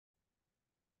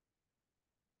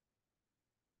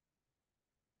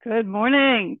Good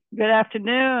morning, good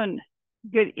afternoon,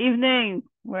 good evening,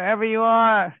 wherever you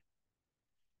are.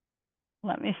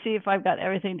 Let me see if I've got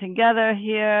everything together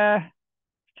here.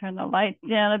 Turn the light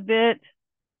down a bit.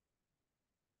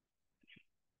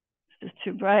 It's just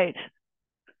too bright.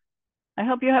 I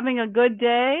hope you're having a good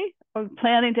day or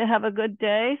planning to have a good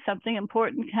day, something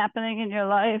important happening in your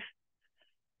life,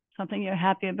 something you're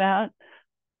happy about.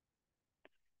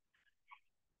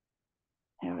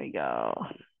 There we go.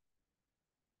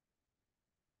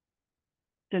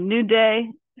 It's a new day,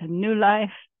 a new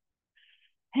life.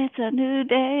 It's a new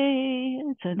day,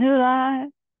 it's a new life.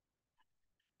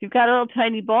 You've got a little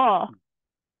tiny ball.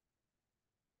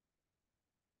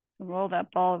 Roll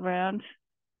that ball around.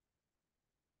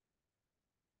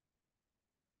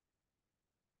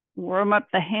 Warm up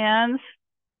the hands.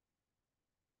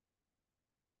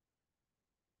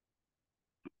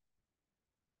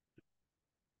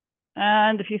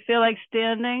 And if you feel like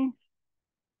standing,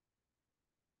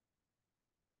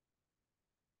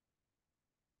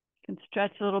 you can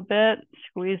stretch a little bit,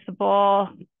 squeeze the ball,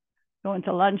 go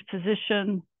into lunge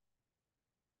position.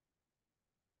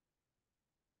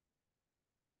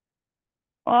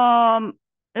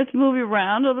 Let's move you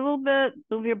around a little bit,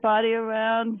 move your body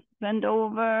around, bend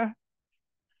over.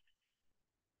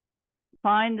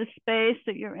 Find the space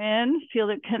that you're in, feel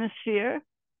the kinesphere,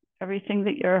 everything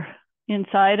that you're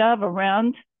inside of,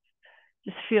 around.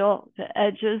 Just feel the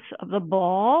edges of the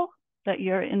ball that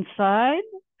you're inside,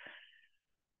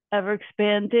 ever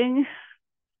expanding.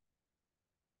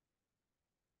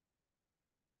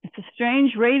 It's a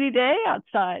strange rainy day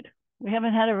outside. We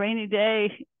haven't had a rainy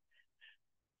day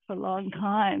for a long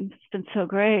time. It's been so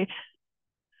great.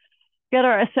 Get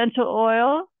our essential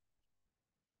oil.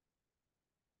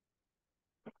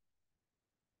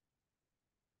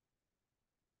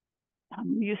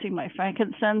 I'm using my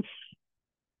frankincense.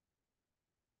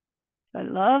 I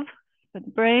love for the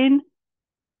brain.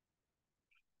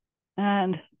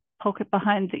 And poke it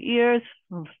behind the ears,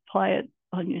 apply it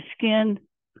on your skin,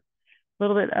 a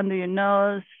little bit under your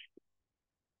nose,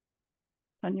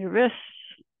 on your wrists,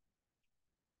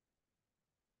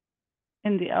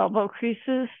 in the elbow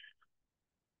creases.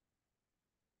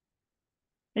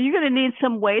 And you're going to need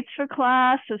some weights for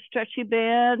class, so stretchy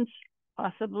bands,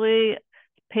 possibly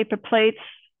paper plates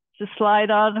to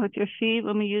slide on with your feet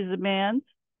when we use the bands,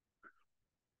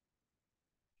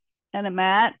 and a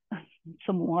mat,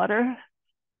 some water,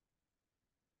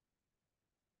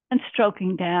 and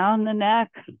stroking down the neck,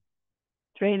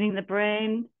 draining the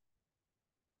brain,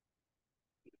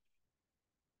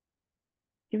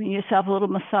 giving yourself a little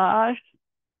massage.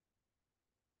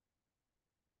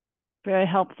 Very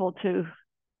helpful to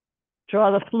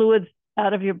draw the fluids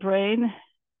out of your brain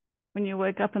when you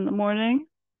wake up in the morning.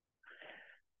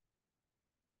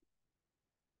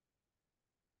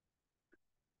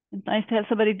 It's nice to have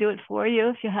somebody do it for you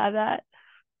if you have that.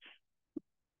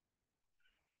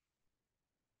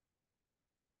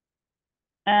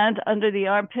 And under the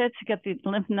armpits, get the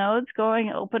lymph nodes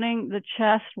going, opening the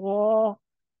chest wall,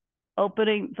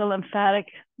 opening the lymphatic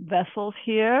vessels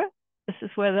here. This is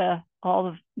where all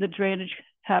of the drainage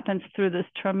happens through this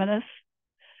terminus.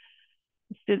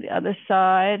 Let's do the other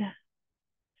side,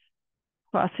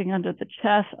 crossing under the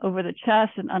chest, over the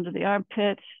chest and under the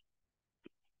armpit.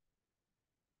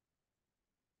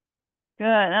 Good,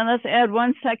 and let's add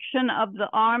one section of the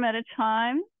arm at a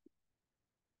time.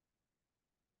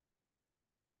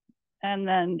 And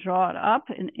then draw it up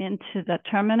and into the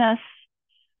terminus,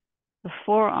 the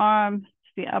forearm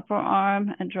to the upper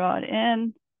arm, and draw it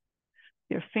in.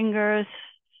 Your fingers,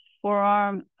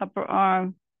 forearm, upper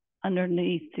arm,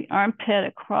 underneath the armpit,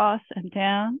 across and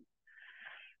down.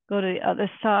 Go to the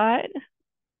other side.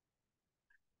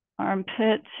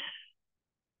 Armpit,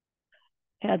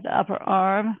 add the upper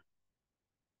arm,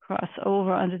 cross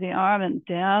over under the arm and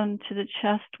down to the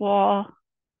chest wall.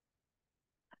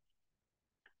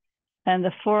 And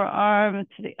the forearm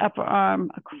to the upper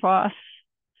arm, across.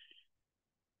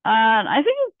 And I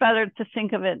think it's better to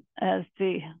think of it as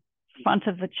the front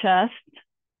of the chest.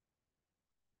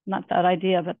 Not that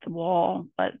idea of at the wall,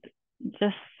 but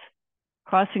just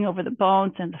crossing over the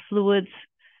bones and the fluids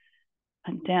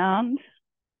and down.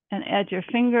 And add your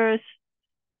fingers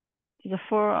to the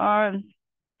forearm,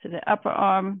 to the upper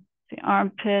arm, the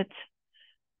armpit,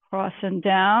 cross and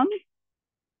down.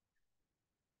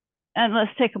 And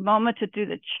let's take a moment to do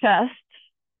the chest,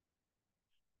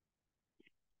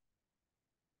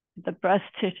 the breast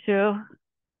tissue.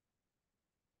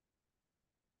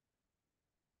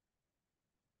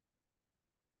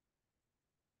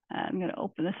 I'm going to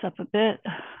open this up a bit.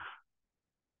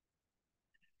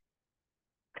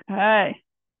 Okay.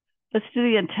 Let's do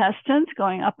the intestines,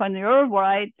 going up on your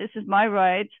right. This is my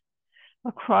right,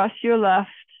 across your left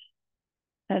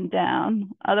and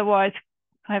down. Otherwise,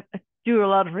 I do a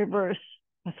lot of reverse.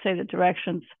 Let's say the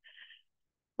directions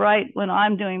right when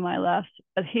I'm doing my left,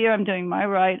 but here I'm doing my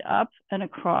right up and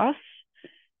across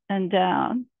and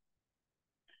down.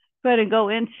 Go ahead and go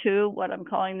into what I'm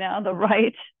calling now the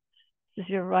right. This is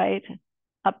your right,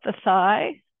 up the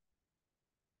thigh,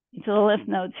 into the lymph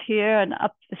nodes here and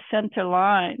up the center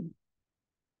line.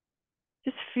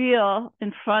 Just feel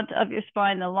in front of your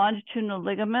spine the longitudinal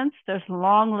ligaments. There's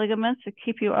long ligaments that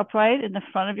keep you upright in the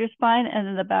front of your spine and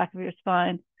in the back of your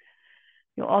spine.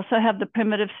 You'll also have the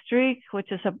primitive streak,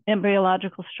 which is an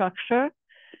embryological structure,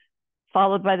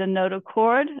 followed by the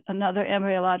notochord, another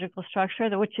embryological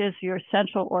structure, which is your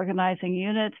central organizing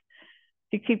unit.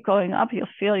 If you keep going up, you'll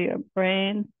feel your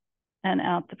brain and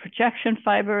out the projection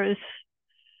fibers,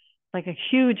 like a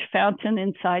huge fountain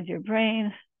inside your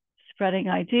brain, spreading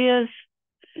ideas.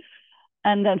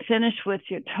 And then finish with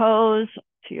your toes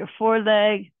to your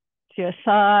foreleg, to your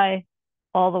thigh,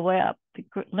 all the way up. The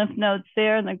lymph nodes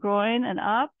there in the groin and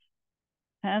up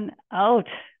and out.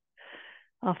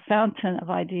 A fountain of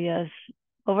ideas.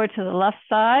 Over to the left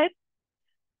side,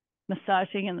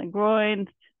 massaging in the groin,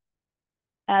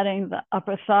 adding the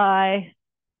upper thigh,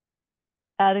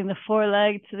 adding the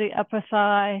foreleg to the upper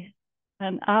thigh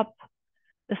and up.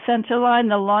 The center line,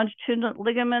 the longitudinal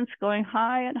ligaments going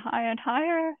high and higher and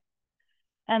higher.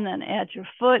 And then add your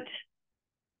foot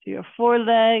to your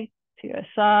foreleg, to your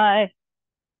thigh,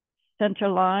 center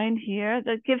line here.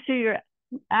 That gives you your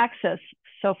access.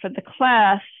 So for the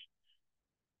class,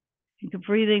 you can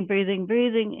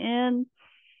breathing in.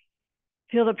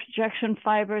 Feel the projection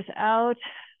fibers out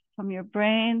from your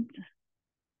brain.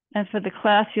 And for the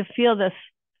class, you'll feel this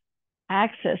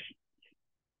axis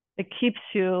that keeps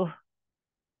you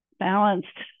balanced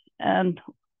and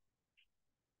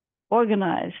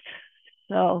organized.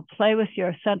 So play with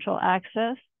your central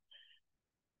axis.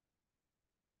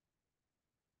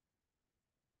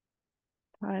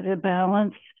 Try to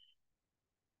balance.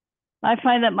 I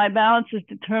find that my balance is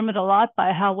determined a lot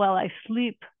by how well I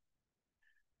sleep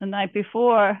the night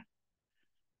before.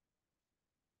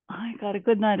 I got a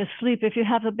good night of sleep. If you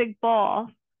have a big ball,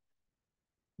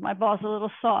 my ball's a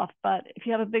little soft, but if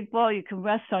you have a big ball, you can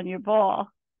rest on your ball.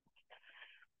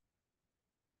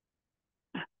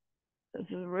 This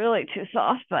is really too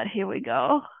soft, but here we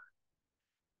go.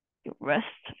 You rest,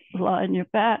 lie on your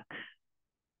back,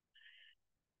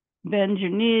 bend your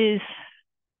knees,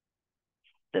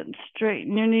 then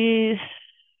straighten your knees.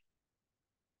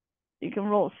 You can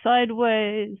roll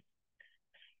sideways,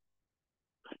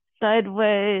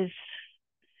 sideways.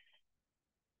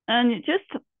 And you're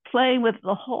just playing with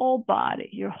the whole body,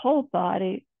 your whole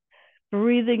body,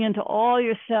 breathing into all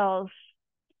your cells.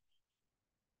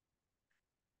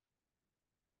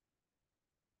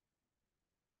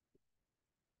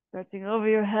 Stretching over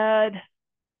your head,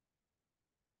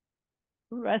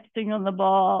 resting on the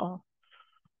ball,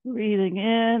 breathing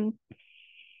in.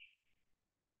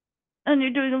 And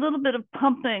you're doing a little bit of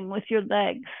pumping with your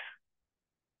legs.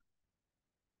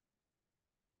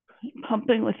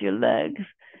 Pumping with your legs.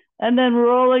 And then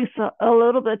rolling a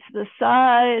little bit to the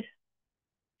side,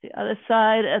 the other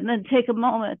side, and then take a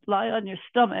moment, lie on your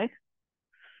stomach.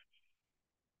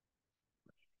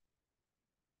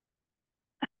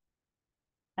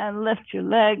 And lift your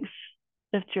legs,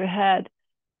 lift your head.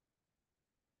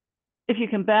 If you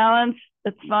can balance,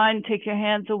 that's fine. Take your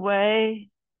hands away.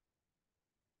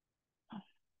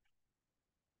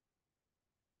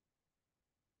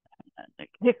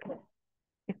 Kick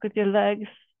with your legs.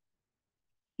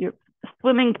 Your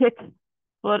swimming kick,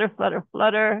 flutter, flutter,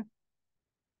 flutter.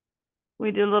 We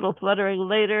do a little fluttering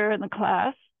later in the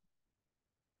class.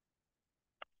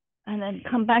 And then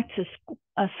come back to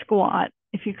a squat.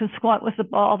 If you can squat with the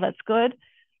ball, that's good.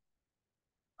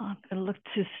 I'm going to look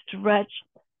to stretch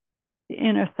the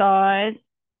inner thighs.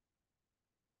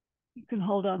 You can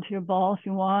hold on to your ball if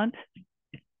you want.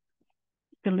 You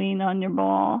can lean on your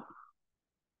ball.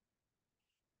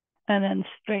 And then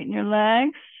straighten your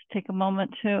legs. Take a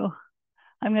moment to,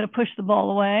 I'm going to push the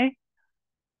ball away.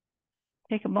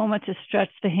 Take a moment to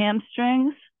stretch the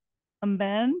hamstrings and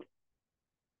bend.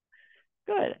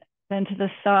 Good. Bend to the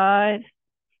side.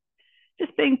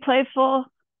 Just being playful.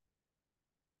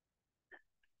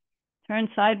 Turn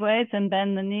sideways and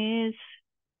bend the knees.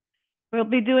 We'll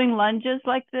be doing lunges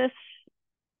like this.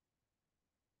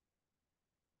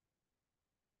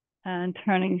 And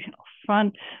turning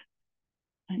front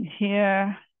and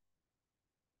here.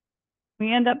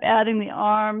 We end up adding the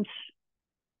arms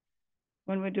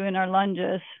when we're doing our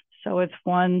lunges. So it's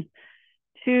 1,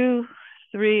 2,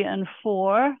 3 and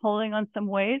 4, holding on some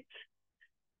weights.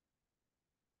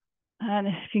 And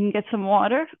if you can get some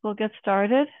water, we'll get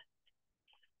started.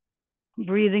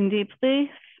 Breathing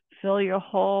deeply, fill your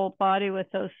whole body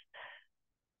with those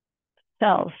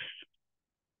cells.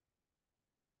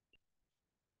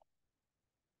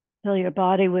 Fill your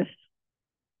body with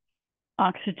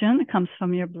oxygen that comes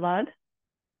from your blood.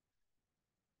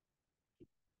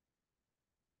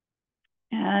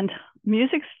 And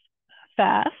music's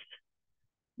fast.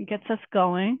 It gets us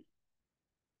going.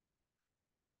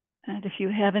 And if you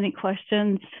have any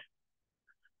questions,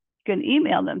 you can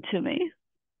email them to me.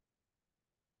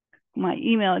 My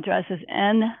email address is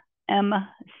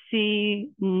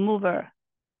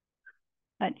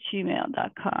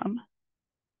nmcmover@gmail.com.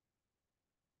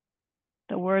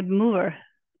 The word mover,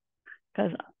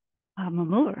 because I'm a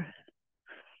mover.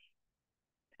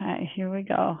 All right, here we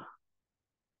go.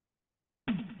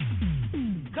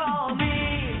 Call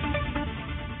me.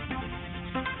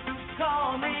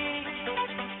 Call me.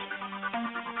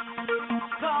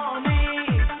 Call me.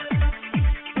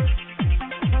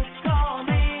 Call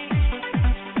me.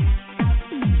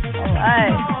 All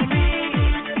right. Call me.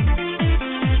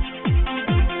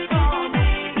 Call me.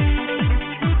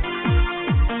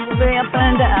 Moving up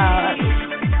and down.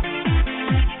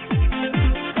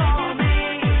 Call me.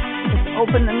 Just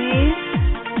open the knees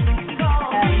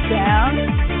and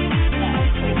down.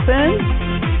 Open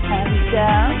and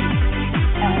down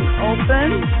and open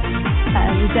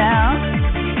and down.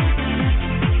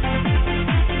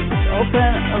 Just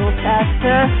open a little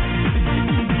faster.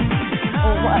 A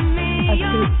 1, a 2,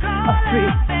 a 3, a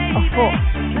 4, a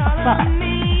 5, a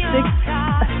 6,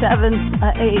 a 7, a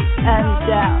 8, and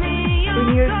down.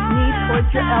 Bring your knee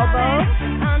towards your elbow.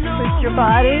 Twist your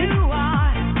body.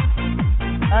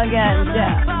 Again,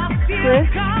 down.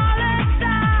 Twist.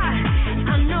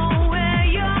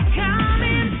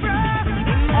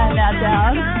 And now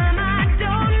down. Kick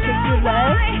your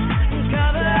leg.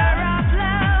 Down.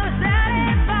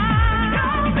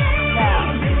 Down.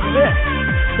 Lift.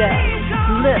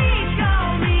 Down. Lift.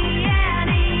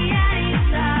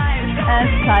 And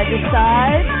side to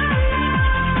side.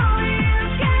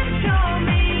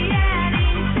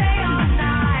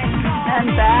 And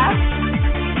back.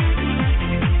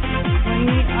 Bring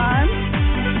the arms.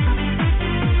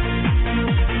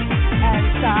 And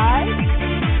side.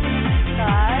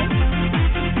 Side,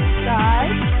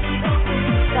 side,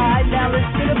 side. Now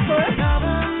let's get a push. Get a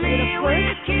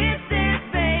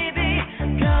push.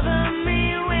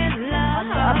 On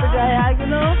the upper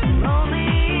diagonal.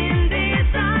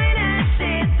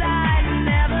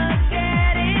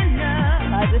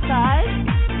 Side to side.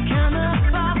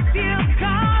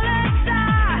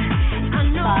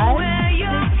 Side, 6,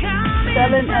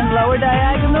 7, and lower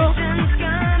diagonal.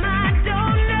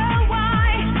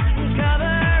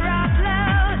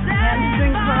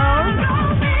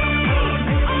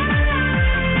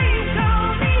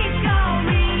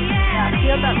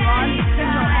 Feel that long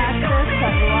external axis,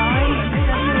 that line,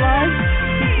 center line.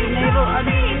 Keep your navel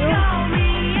under you.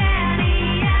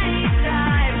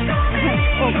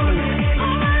 Open.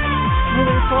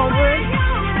 Moving forward.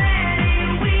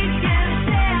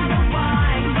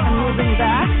 And moving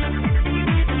back.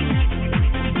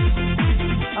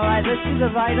 All right, let's do the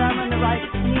right arm on the right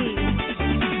knee.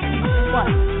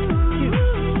 1, 2,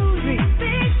 3,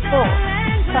 4,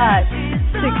 5,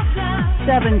 6,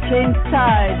 7. Change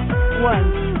sides. 1,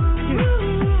 2, 3,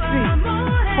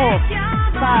 4,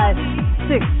 5,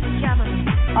 6.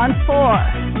 On 4.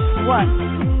 1,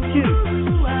 2, 3.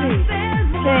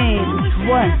 Change.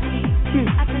 1, 2,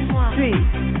 3.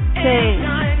 Change.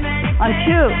 On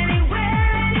 2.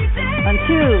 On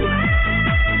 2.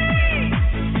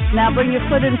 Now bring your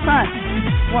foot in front.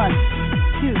 1,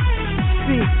 2,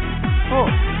 3, 4,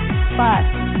 5,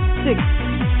 6.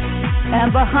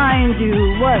 And behind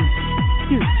you. 1,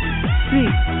 2, 3,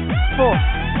 4,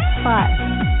 5,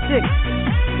 6.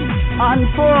 On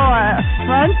 4.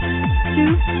 Front.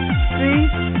 2, 3,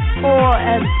 4.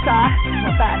 And side.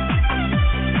 Back.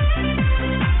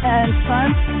 And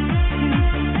front. 2,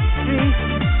 3,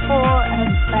 4.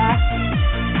 And back.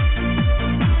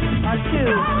 On 2.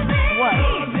 1,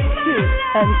 2.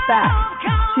 And back.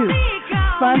 2.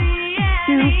 Front.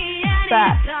 2.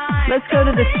 Back. Let's go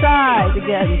to the side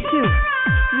again. 2, 3,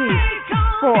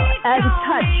 4. And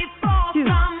touch. 2.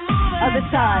 Other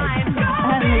side.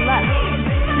 And left.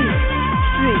 2,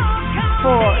 3,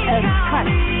 4. And touch.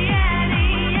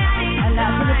 And now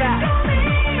to the back.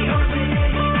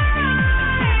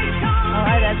 All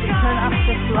right, as you turn up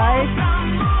this leg,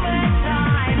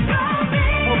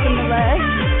 open the leg.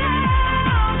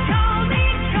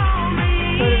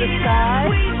 Go to the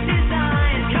side.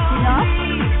 Looking up.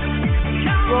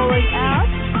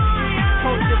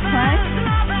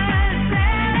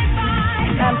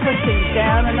 jumping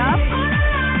down and up. 2,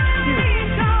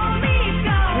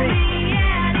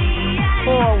 3,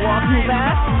 4, walking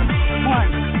back.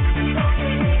 1,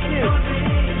 2,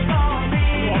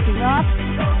 walking up,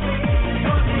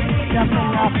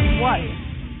 jumping up.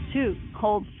 1, 2,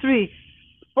 hold. 3,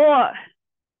 4.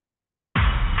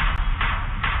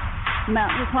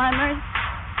 Mountain climbers.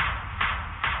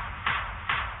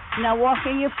 Now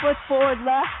walking your foot forward,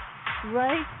 left,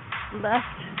 right, left,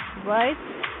 right,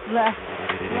 left,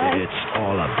 right. It's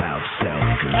all about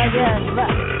self-control. Again,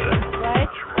 left,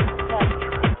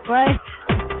 right.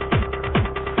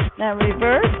 Now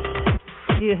reverse.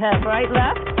 You have right,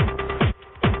 left,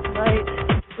 right,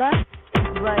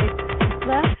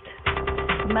 left.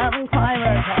 Mountain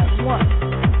climbers have 1.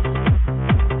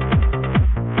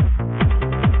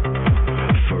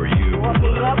 For you,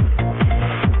 Walking up,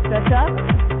 stretch up.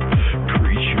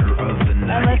 Creature of the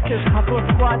night. And let's do a couple of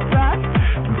squats back.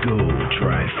 Go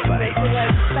try fight. Take your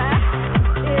legs back,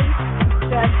 in,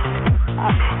 stretch,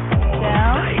 up, All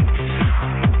down, night.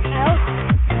 out,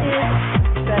 in,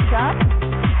 stretch up,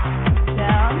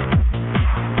 down,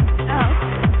 out,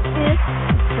 in,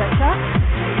 stretch up,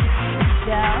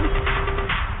 down,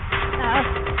 out,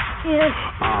 in,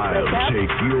 I'll stretch up.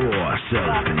 take your Stay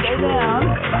down. self-control.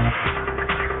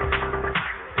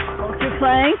 Hold your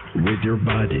plank. With your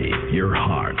body, your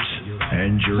heart,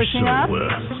 and your Pushing up. soul.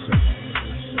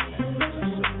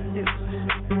 2,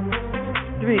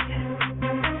 3,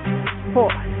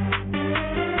 4.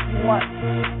 1,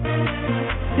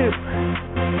 2,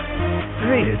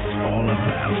 3. It's all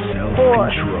about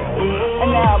 4. self-control.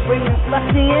 And now bring your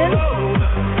left knee in,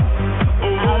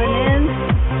 out and in.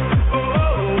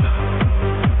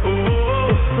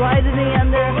 Just slide the knee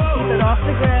under, keep it off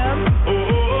the ground.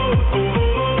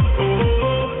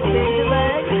 Change your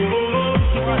leg.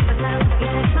 1,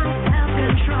 2,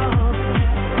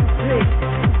 3,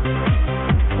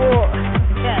 4.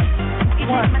 Again.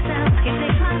 1, 2,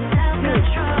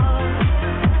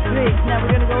 3. Now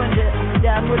we're going to go into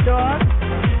downward dog.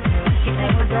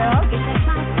 Downward dog.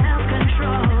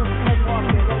 And walk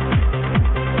your legs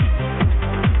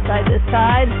side to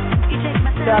side.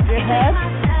 Drop your head.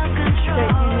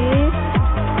 Straighten your knees.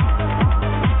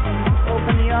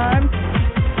 Open the arms.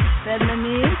 Bend the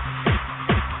knees.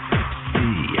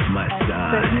 See my And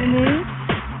straighten the side. knees.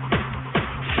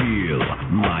 Feel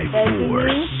my Bend your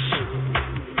force. knees.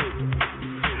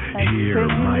 And Hear straighten your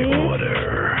my knees. order.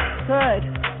 Good.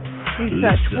 You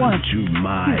stretch. Listen 1, to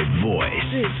my 3,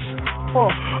 voice.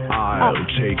 4. I'll Up.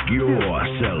 take your 4.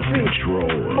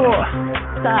 self-control.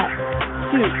 Stop.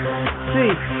 2,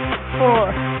 3,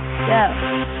 4. Down.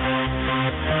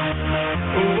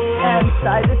 And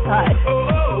side to side.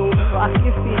 Rock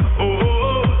your feet.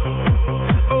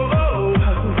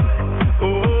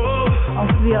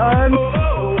 Onto the arms.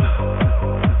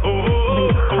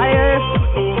 Lean higher.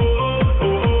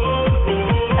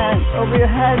 And over your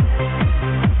head.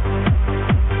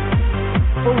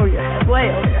 Over your head. Way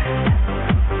over your head.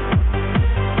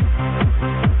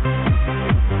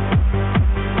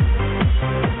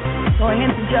 Going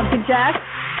into jumping jacks.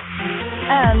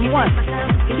 And 1,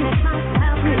 2, 3,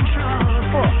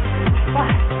 4,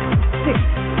 5, 6,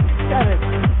 7,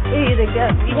 8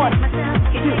 again. 1,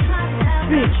 2,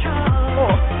 3,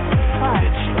 4, 5,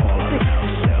 It's all 6. about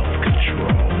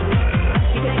self-control.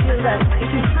 Get your legs. 2,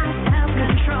 3,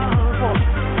 4,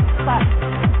 5,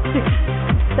 6,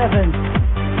 7.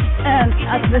 And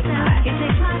at this side.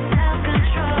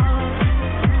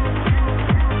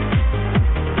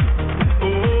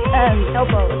 And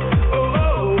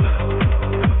elbows.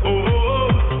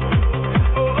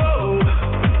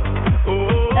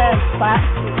 And flat,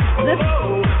 this,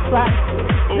 flat,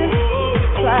 this,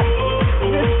 flat,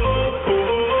 this.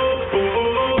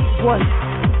 1,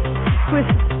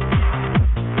 twist.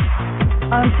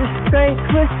 Arms are straight,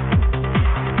 twist.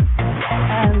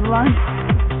 And lunge,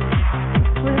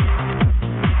 twist.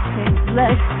 Change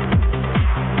legs.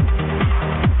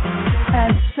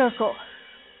 And circle.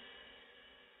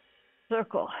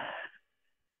 Circle.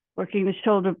 Working the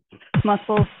shoulder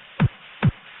muscles,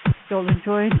 shoulder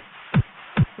joint.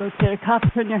 Rotate your cup,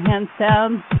 turn your hands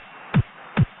down.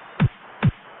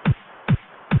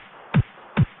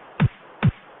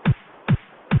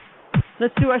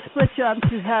 Let's do our split jumps.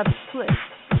 You have split,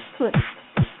 split,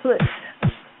 split.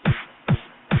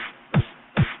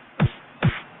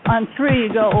 On 3,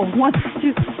 you go 1,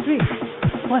 2, 3.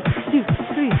 1, 2,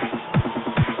 3.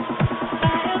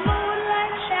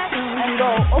 And go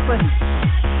open,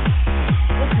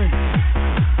 open,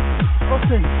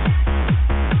 open,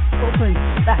 open.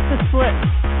 Back to split.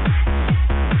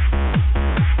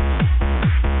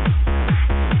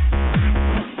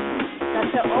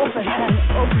 That's it. Open and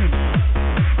open.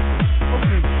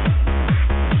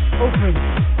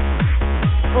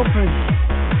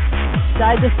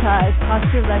 This side, toss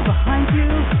your leg behind you.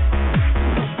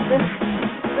 Lift,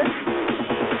 lift.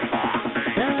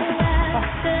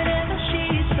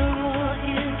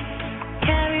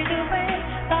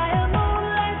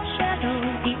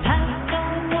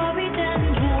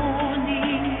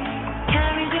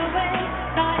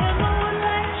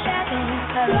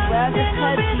 Grab your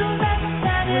head,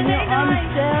 bring your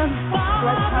arms down,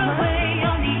 sledgehammer,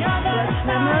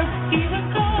 sledgehammer.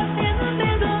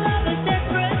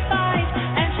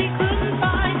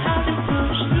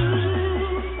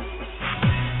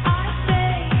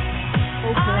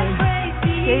 Okay,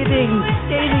 skating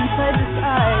side to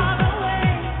side.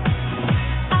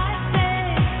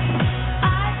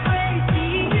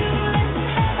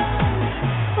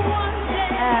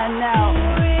 And now,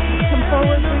 come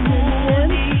forward, bring your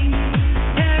knee in.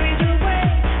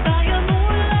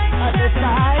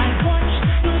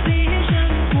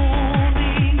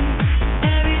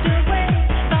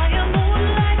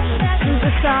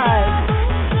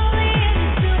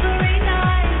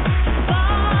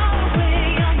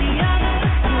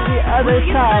 Other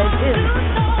side is. And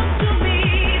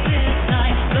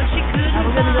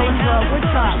we're going to go into our wood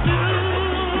chop.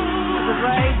 To the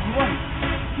right, 1,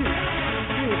 2, 3,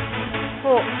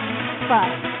 4,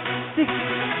 5, 6.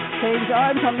 Change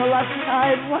arms on the left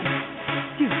side, 1,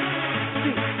 2,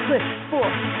 3, switch, 4,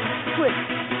 switch,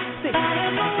 6, 7.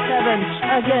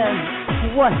 Again,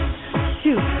 1,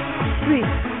 2, 3,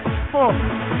 4,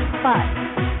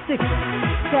 5, 6, 7.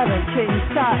 Change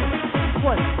sides,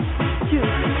 1, 2,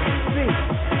 3,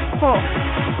 4, 5,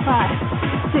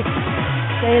 6.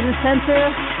 Stay in the center.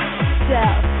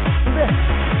 Down, lift,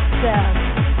 down,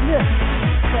 lift,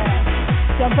 down.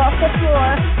 Jump off the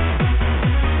floor.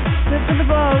 Sit to the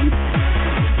bones.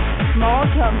 Small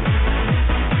jump.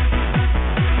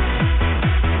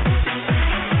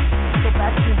 Go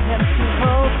back to hamstring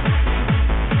hold.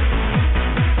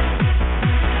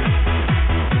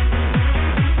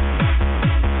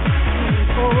 Moving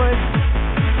forward.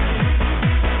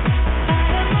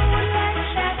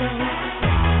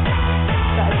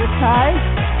 Side.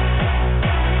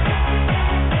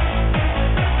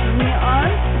 Bring your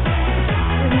arms,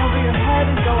 bring over your head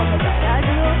and go on the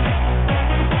diagonal.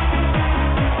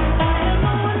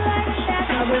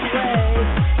 Other way.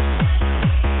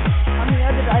 On the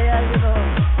other diagonal.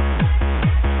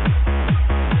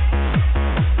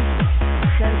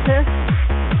 Center,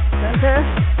 center.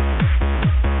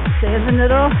 Stay in the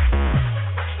middle.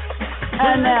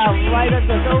 And now, right up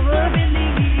goes over.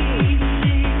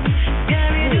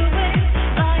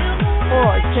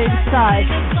 4, change side,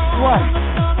 1,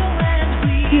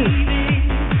 2,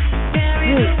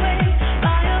 3,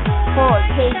 4,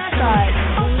 change side,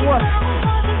 1,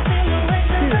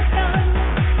 2,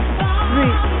 3,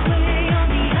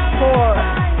 4,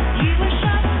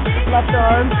 left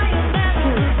arm,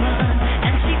 2,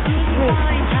 3,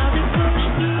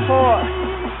 4,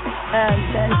 and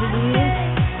bend your knees,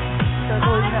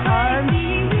 circling your arms,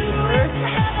 reverse,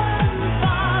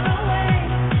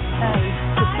 and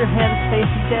put your hands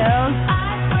facing down,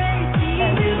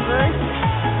 and reverse,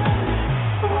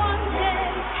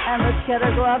 and let's get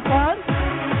our gloves on,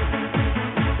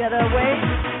 get our weight,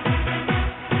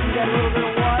 and get a little bit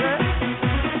of water.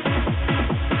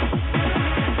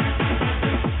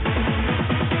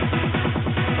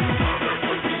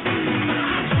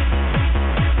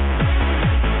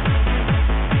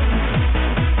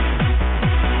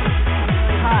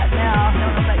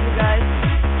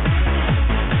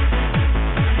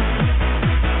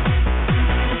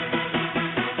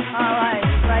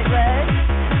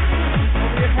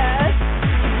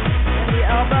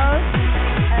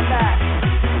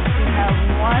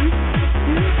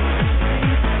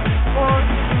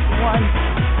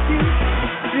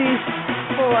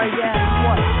 Again,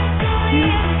 1, 2,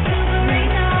 3,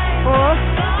 4.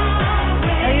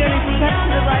 Now you're going to step to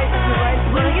the right foot.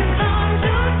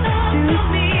 2,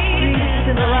 3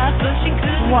 to the left.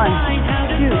 1,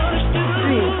 2,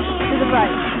 3 to the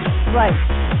right. Right.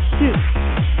 2,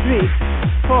 3,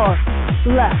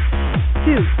 4. Left.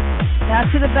 2. Now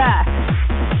to the back.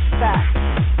 Back.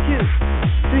 2,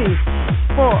 3,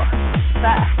 4.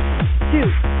 Back. 2,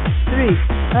 3.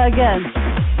 Again.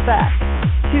 Back.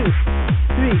 2,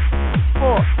 3,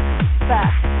 4,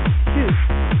 back, 2,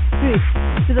 3,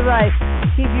 to the right.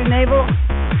 Keep your navel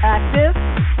active,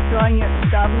 drawing your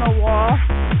abdominal wall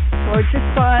towards your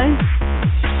spine.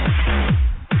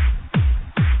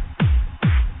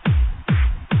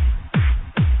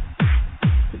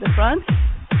 To the front.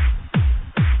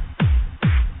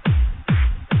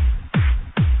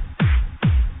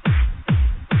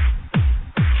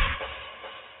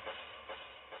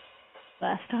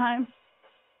 Last time.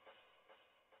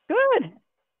 Good.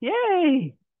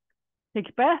 Yay. Take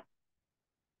a breath.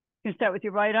 You can start with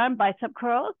your right arm, bicep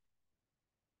curls.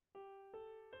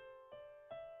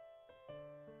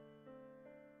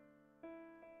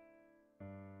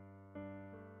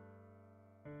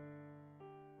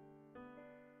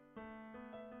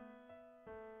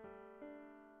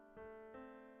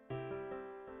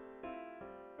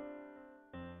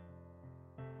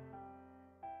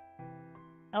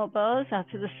 Elbows out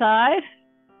to the side.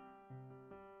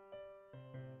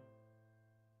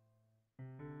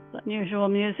 Unusual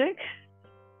music.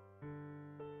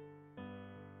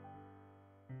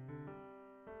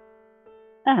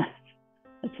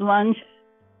 Let's lunge.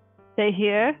 Stay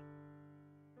here.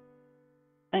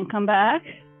 And come back.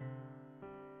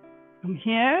 From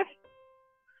here.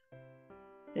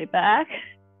 Stay back.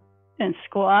 And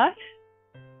squat.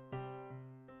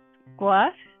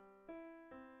 Squat.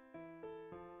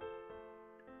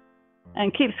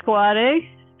 And keep squatting.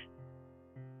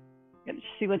 Got to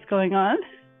see what's going on.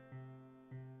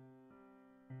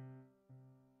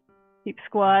 Keep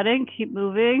squatting, keep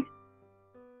moving.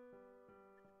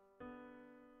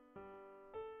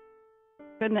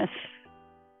 Goodness.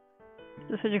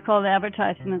 This is what you call the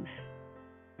advertisements.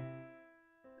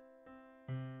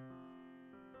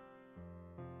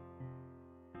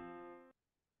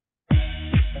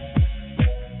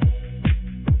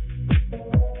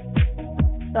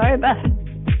 Sorry about it.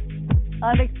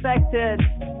 Unexpected.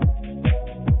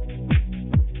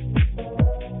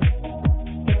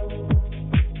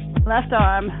 Left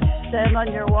arm, stand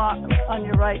on your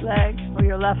right leg or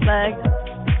your left leg.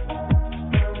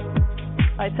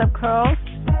 Bicep curls.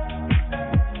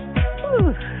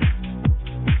 Whew.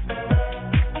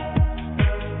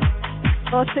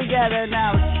 Both together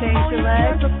now. Change your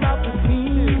legs. 2,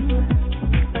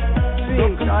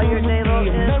 3. Draw your navel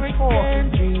in. 4.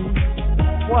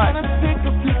 1, 2,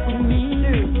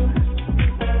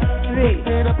 3.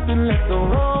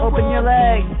 Open your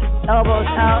legs. Elbows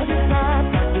out.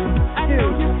 2,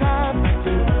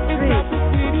 3,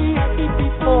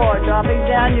 4. Dropping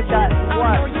down, you've got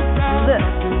 1. Lift.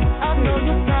 2,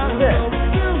 lift.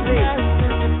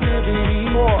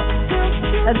 3, 4.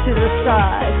 And to the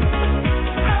side.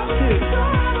 2,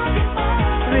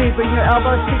 3. Bring your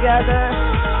elbows together.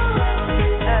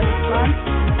 And 1,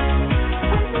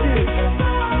 2,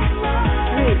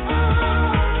 3.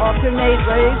 Alternate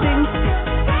raising.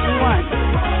 1,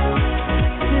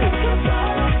 2,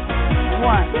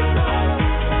 1.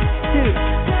 2,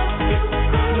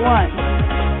 1,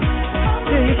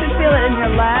 2. You should feel it in your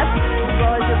lats as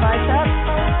well as your biceps.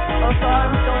 Both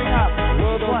arms going up.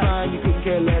 1, you couldn't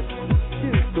care less.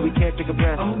 2, So we can't take a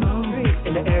breath. 3,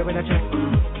 In the air in our chest.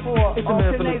 4.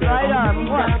 Alternate right arm.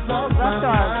 1, left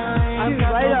arm. 2,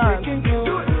 right arm.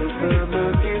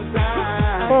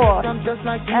 4.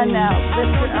 And now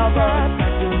lift your elbows.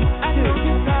 2,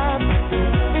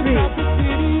 3,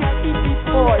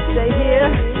 4. Stay here.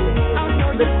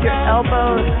 Lift your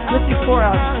elbows. Lift your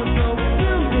forearms.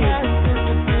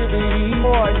 3,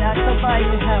 4. Now come by.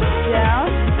 You have down,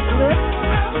 lift,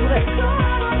 lift.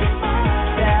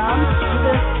 Down,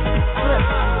 lift,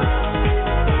 lift.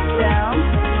 Down,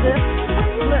 lift,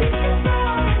 lift.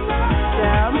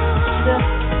 Down,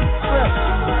 lift, lift.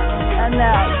 And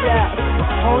now, down.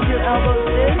 Hold your elbows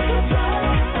in.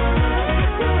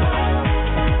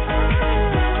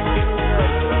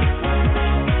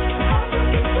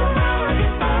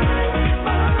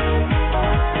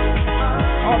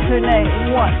 Alternate.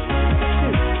 1,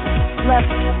 2.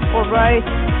 Left or right.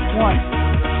 1,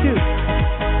 2.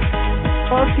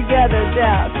 Both together.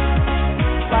 Down.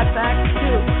 Flat back. 2,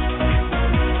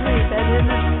 3. Bend in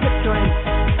the hip joint.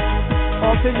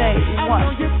 Alternate.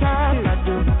 1, 2,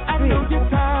 3,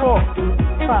 4,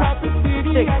 5,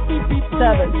 6,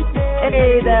 7,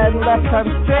 8. And left arm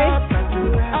straight.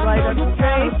 Right arm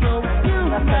straight.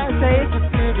 Left arm straight.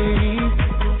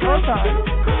 Both arms.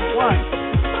 1,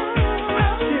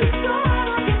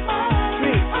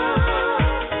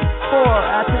 4,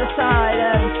 out to the side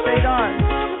and straight arm.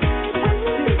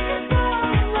 2,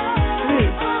 3,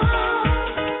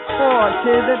 4,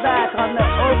 to the back on the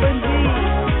open V.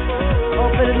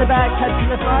 Open in the back, touching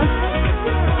the front.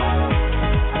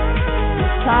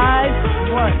 Side,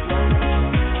 1,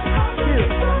 2,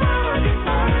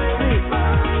 3,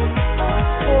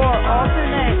 4,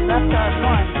 alternate. Left arm,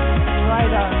 1,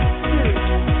 right arm, 2,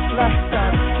 left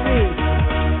arm, 3,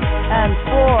 and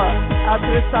 4, out to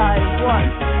the side,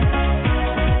 1,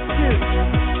 2,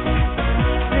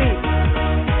 3,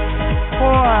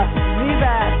 4.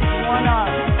 V-back, 1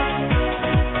 arm.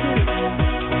 2,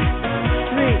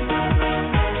 3,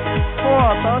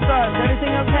 4. Both arms.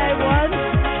 Everything okay? 1,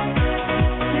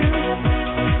 2,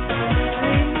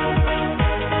 3,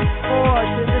 4.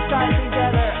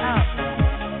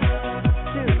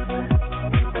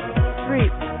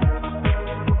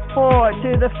 to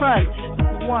the front.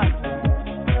 1,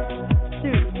 2,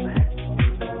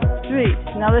 3.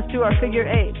 Now let's do our figure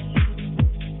 8.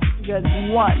 Good.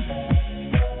 1,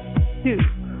 2,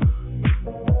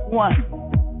 1,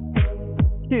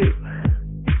 2.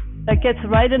 That gets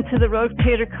right into the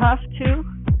rotator cuff too.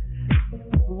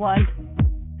 1,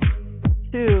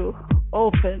 2.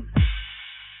 Open.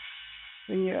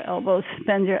 Bring your elbows,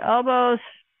 bend your elbows.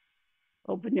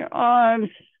 Open your arms.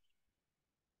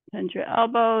 Bend your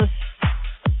elbows.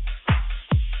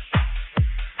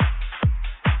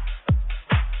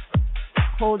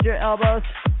 Hold your elbows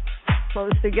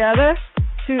close together.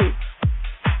 2,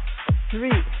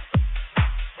 3,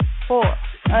 4.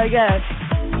 Again.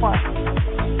 1,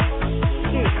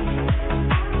 2,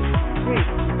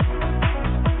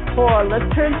 3, 4. Let's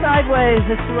turn sideways.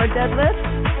 Let's do our deadlift.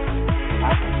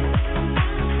 Up.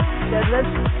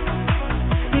 Deadlift.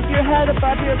 Keep your head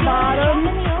above your bottom.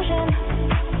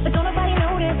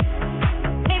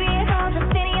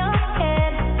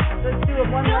 Let's do a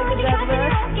one-legged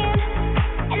deadlift.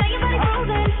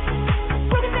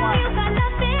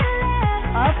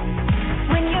 Up.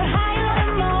 When you're high on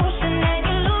emotion and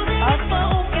you're losing your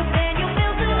focus and you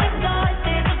feel too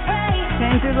exhausted to pray.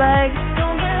 Change your legs.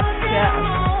 Yeah.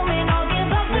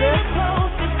 Lift.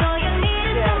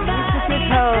 Yeah, reach with your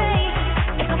toes.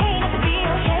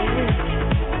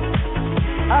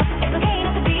 Up.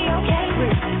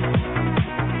 Reach.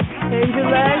 Change your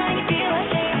legs.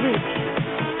 Reach.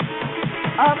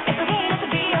 Up.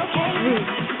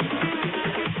 Reach.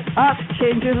 Up.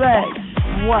 Change your legs.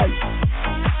 1.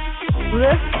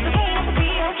 Lift.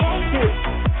 2.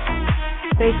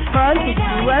 Face front. You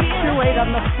can rest your weight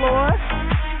on the floor.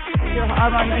 Your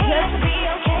arm on your hip.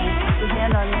 Your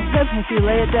hand on your hip. If you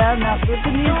lay it down, not with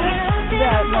the music.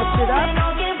 Yeah, lift it up.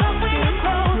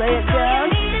 2. Lay it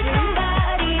down. 3,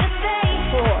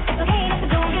 4.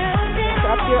 Lift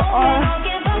up your arm.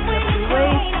 Lift up your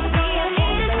waist.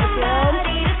 Lay it down.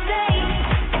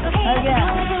 Again.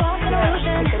 Good.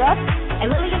 Pick it up. Pick it up.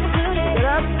 That's it. Pick it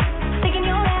up. Pick it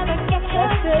up.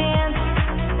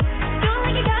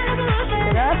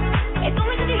 Down.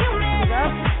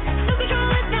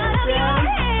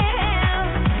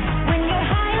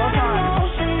 Both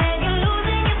arms.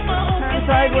 Turn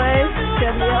sideways.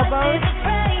 Bend the elbows. Lift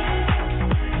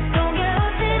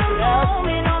it up. 2,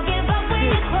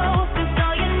 3,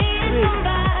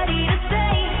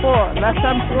 4. Left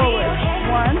arm forward.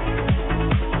 1,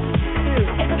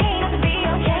 2.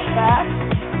 Back.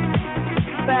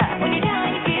 Back.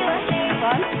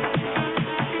 Front.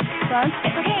 Front.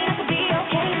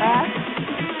 Back.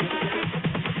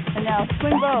 And now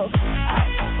swing both. Out.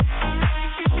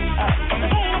 Out.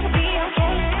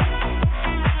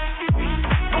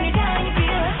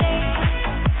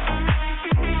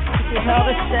 Keep your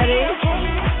pelvis steady.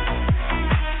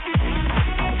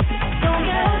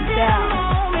 And down.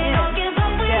 In.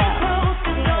 Down. In.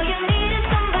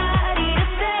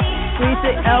 Squeeze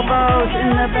the elbows in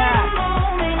the back.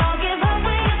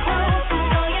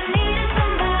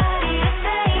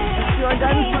 If you're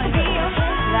done swinging,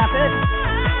 snap it.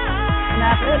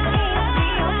 Snap it.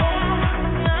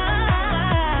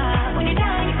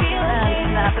 And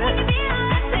snap it.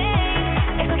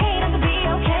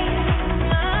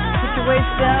 Put your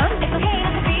waist down.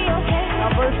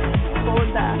 Elbows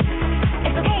forward back.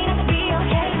 Squeeze.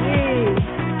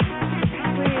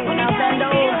 Squeeze. Now bend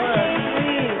over.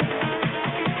 Squeeze.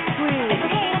 Squeeze.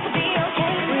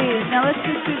 Squeeze. Now let's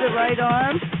just do the right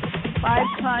arm.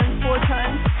 5 times, 4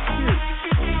 times. 2,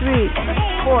 3,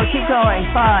 4. Keep going.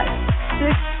 5,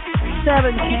 6,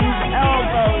 7. Change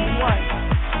elbows. 1,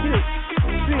 2,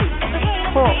 3,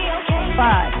 4,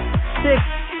 5, 6.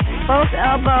 Both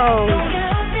elbows.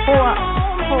 4,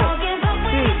 4,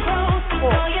 3, 4,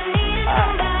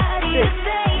 5, 6,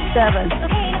 7,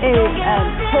 8, and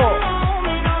pull.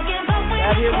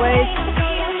 Grab your waist.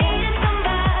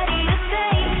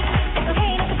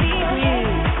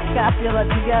 Squeeze. Scapula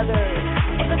together.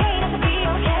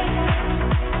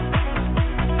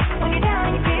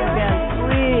 Again,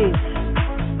 squeeze.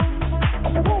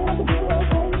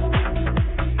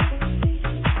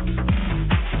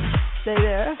 Stay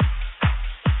there.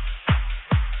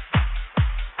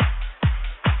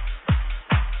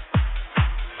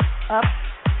 Up.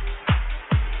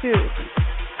 2,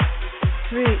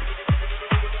 3,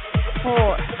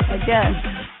 4. Again.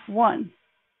 1,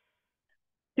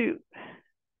 2,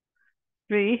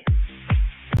 3,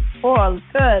 4.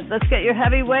 Good. Let's get your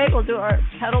heavy weight. We'll do our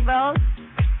kettlebells.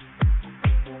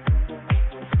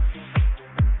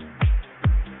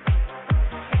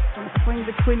 Swing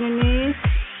between your knees.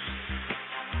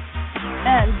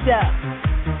 And down.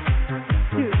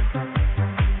 2,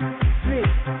 3,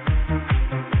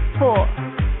 4.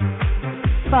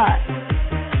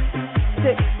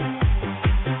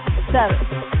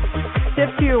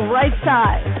 right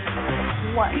side.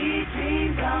 1,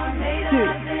 2,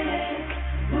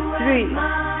 3,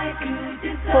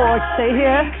 4. Stay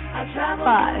here.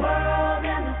 5,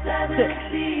 6,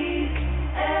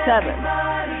 7.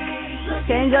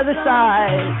 Change other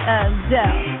side and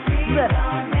down. Lift,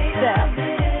 down,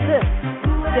 lift,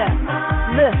 down,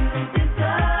 lift,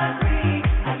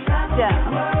 down,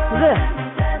 lift,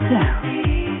 down,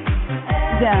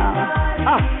 down,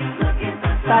 up,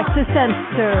 back to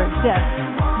center, down,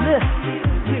 lift,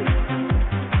 2,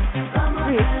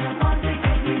 3,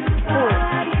 4.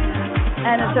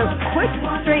 And it's a quick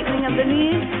straightening of the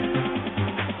knees.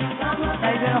 Now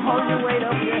you're going to hold your weight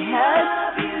over your head.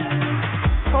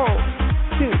 Hold.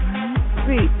 2,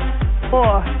 3,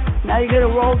 4. Now you're going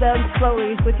to roll down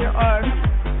slowly with your arms.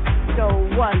 Go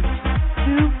 1,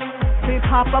 2, 3,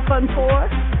 pop up on 4.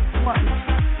 1,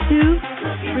 2,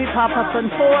 3, pop up on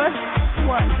 4.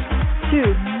 1,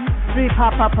 2, 3,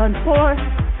 pop up on 4.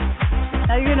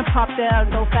 Now you're going to pop down,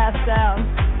 go fast down,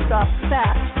 drop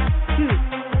fast. 2,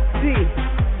 3,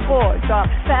 4, drop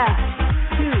fast.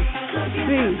 2,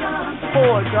 3,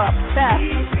 4, drop fast.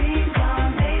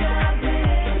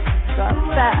 Drop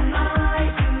fast.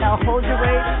 Now hold your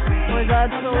weight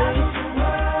horizontally.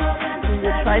 Do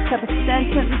your tricep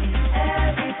extension.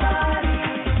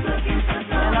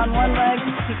 And on one leg,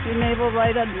 keep your navel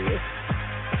right under you.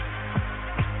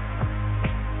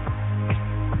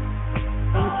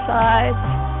 Inside.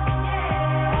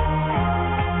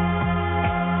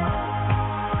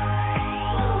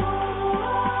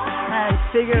 And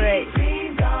figure 8.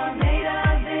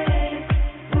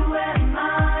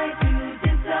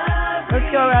 Let's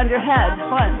go around your head. 1,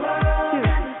 2,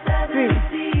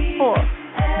 3, 4.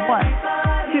 1,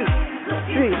 2,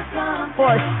 3,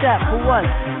 4. Step. 1,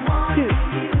 2,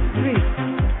 3,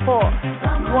 4.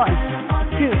 1,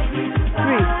 2,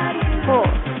 3, 4.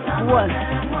 1,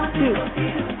 2,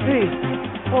 3,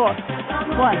 4.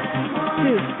 1,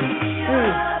 2,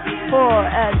 3, 4.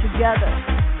 And together.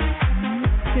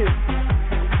 2,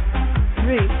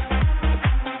 3,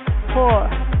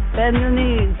 4. Bend the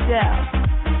knees down.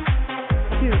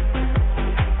 2, 3.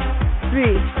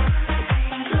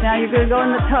 Now you're going to go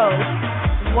in the toes.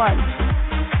 1,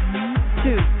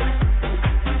 2.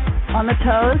 On the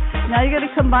toes. Now you're going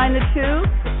to combine the two.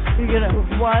 You're going to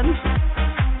 1,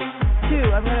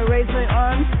 2. I'm going to raise my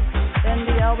arms, bend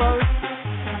the elbows.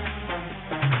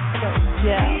 Go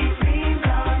down.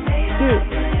 2,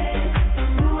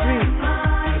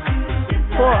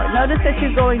 3, 4. Notice that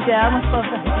you're going down with both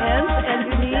the hands and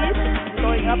your knees.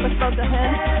 Going up with both the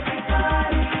hands.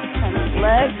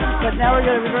 Legs, but now we're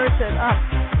going to reverse it up,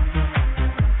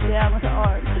 down with the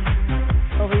arms,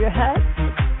 over your head,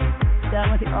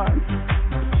 down with your arms,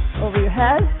 over your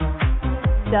head,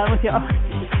 down with your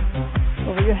arms,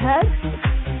 over your head,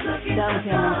 down with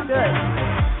your arms. Good.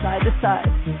 Side to side.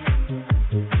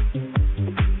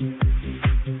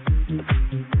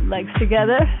 Legs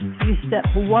together. You step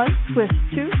 1, twist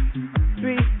 2,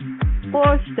 3,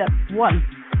 4. Step 1,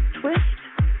 twist.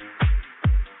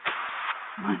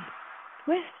 1.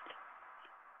 Twist.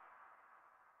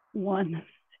 1,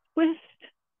 twist.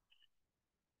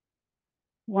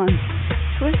 1,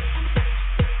 twist.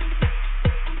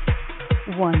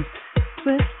 1,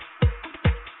 twist.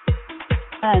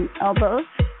 And elbows.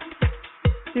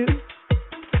 2,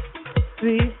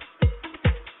 3,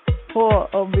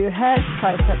 4. Over your head.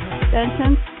 Tricep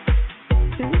extensions.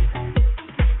 2,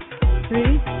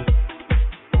 3,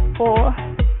 4.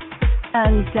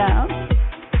 And down.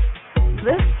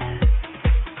 Lift.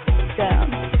 Down,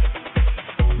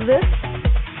 lift,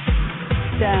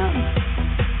 down,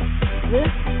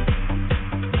 lift.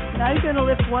 Now you're going to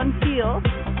lift one heel.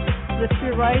 Lift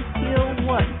your right heel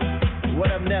 1. What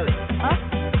up, Nelly? Up.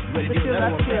 Lift your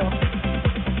left heel.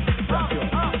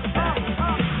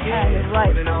 And your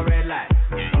right.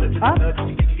 Up.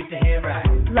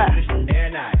 Left.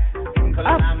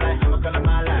 Up.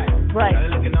 Right.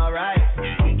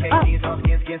 Up.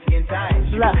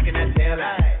 Left.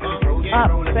 Up.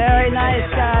 Very nice,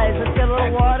 guys. Let's get a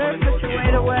little water. Put your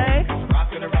weight away.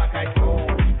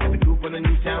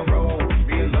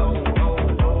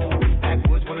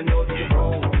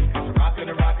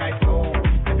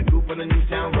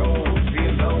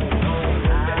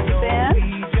 Stand.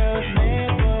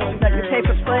 Is that your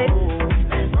paper plate?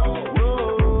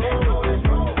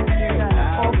 You're going to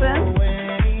open.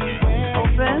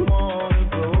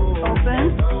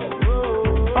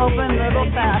 Open a little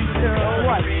faster.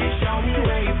 1,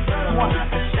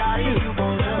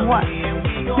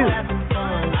 2, 2.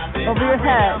 Over your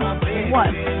head.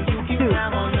 1, 2,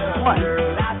 1,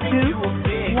 2,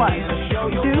 1,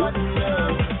 2.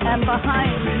 And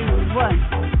behind you. 1,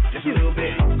 2,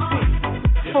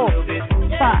 3, 4,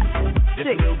 5, 6,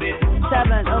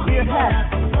 7. Over your head.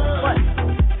 1,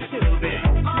 2, 3,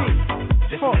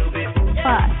 4,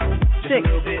 5, 6.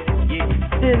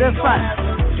 To the front.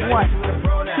 1,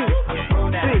 2,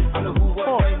 3,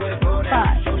 4,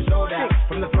 5, 6.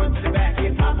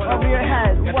 Over your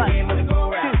head. 1, 2,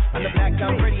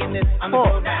 3,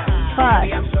 4, 5.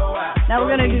 Now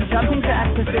we're going to do jumping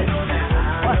jacks with this.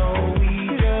 1,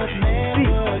 2, 3,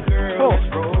 4,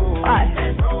 5,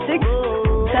 6,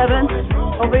 7.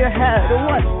 Over your head.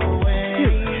 1,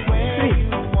 2, 3,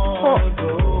 4,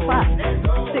 5,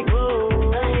 6.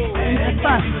 In the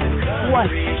front. 1,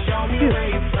 2,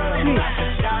 3,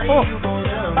 4,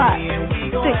 5,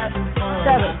 6,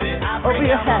 7. Over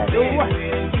your head. 1,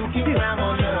 2, 3,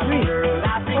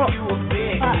 4,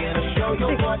 5,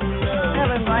 6,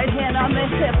 7. Right hand on the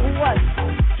hip. 1,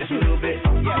 2, 3,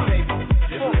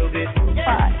 4,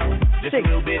 5, 6.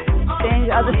 Change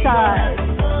the other side.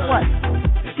 1,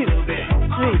 2,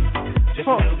 3,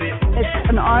 4. It's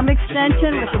an arm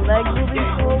extension with the leg moving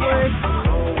forward.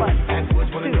 1,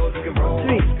 2,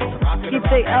 3. Keep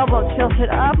the elbow tilted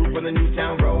up. So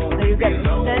you get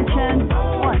extension.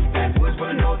 1, 2, 3,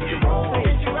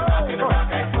 4,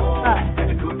 5,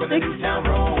 6.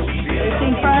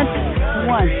 Facing front.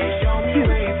 1, 2,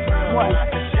 1,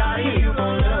 2.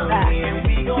 Back.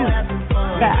 2,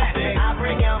 back.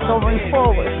 Going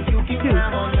forward. 2,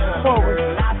 forward.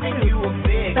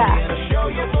 2, back.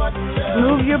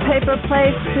 Move your paper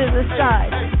plate to the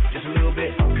side.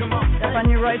 Step on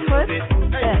your right foot.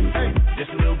 Bend.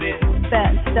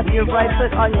 Bend. Step your right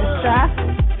foot on your strap. 2,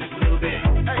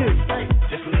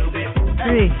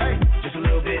 3,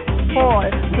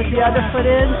 4. Put the other foot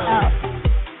in. Out.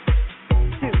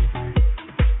 2,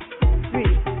 3,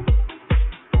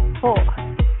 4,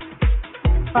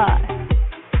 5,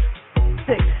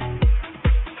 6.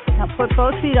 Now put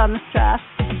both feet on the strap.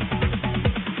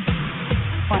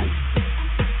 1,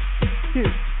 2,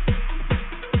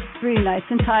 3. Nice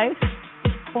and tight.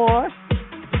 4,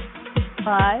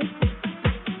 5,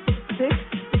 6,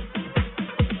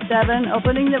 7.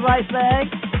 Opening the right leg.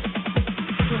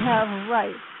 You have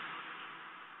right,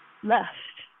 left,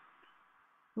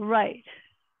 right,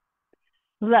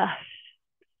 left,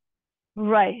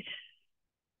 right,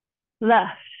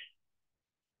 left,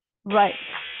 right,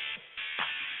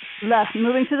 left.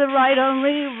 Moving to the right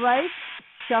only. Right.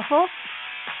 Shuffle.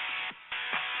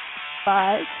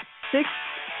 5, 6,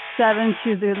 7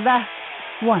 to the left.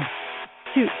 1,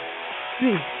 2,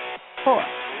 3, 4,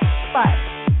 5,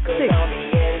 6,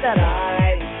 7.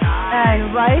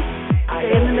 And right. Stay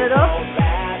in the middle.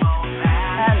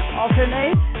 And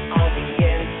alternate.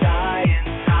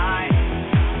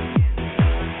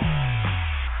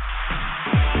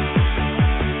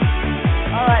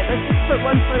 All right. Let's just put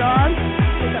one foot on.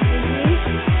 Pick up your knee.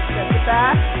 Step it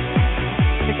back.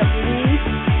 Pick up your knee.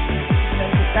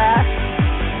 Step it back.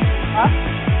 Up.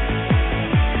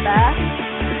 Back.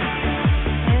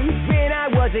 In. When I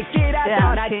was a kid, I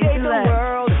thought I'd save the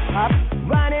world. Up.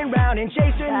 Running round and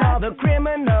chasing all the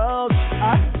criminals.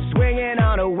 Up. Swinging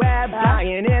on a web,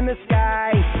 flying in the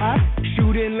sky. Up.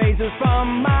 Shooting lasers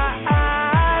from my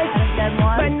eyes.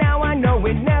 But now I know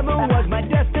it never was my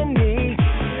destiny.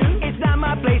 It's not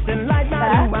my place in life,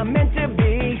 not who I'm meant to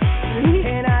be.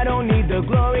 And I don't need the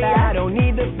glory, I don't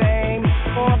need the fame.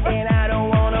 And I don't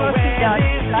want to win this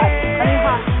game.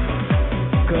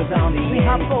 'Cause on the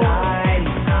inside,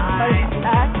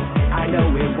 I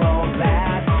know it won't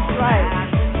last. Right.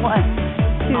 1,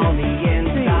 2, On the 3.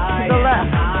 inside, To the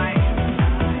left.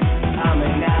 I'm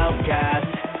an outcast.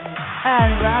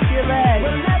 And wrap your legs.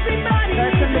 Start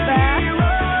from the back.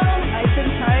 Nice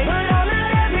and tight. But I'm not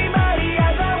everybody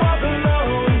as I walk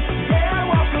alone. Yeah, I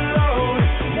walk alone.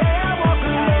 Yeah, I walk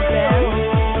alone.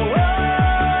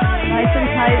 Nice and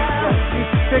tight.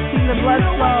 Restricting the blood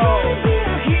flow.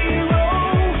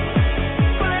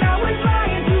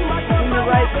 Open your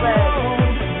right leg.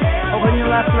 Open your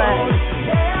left leg.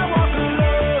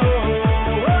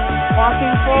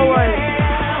 Walking forward.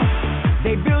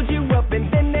 They build you up and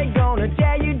then they gonna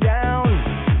tear you down.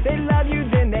 They love you,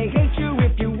 then they hate you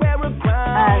if you wear a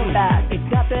crown. And back.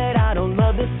 It's not that I don't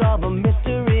love to solve a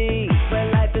mystery, but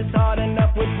life is hard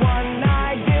enough with one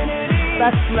identity.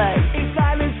 Left leg. If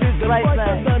silence is the Right voice leg.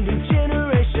 of the new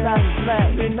generation, Left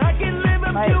leg. then I can live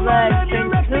up Right to leg. all of your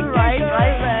Straight to the right. expectations.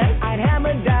 Right leg. I'd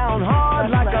hammer down hard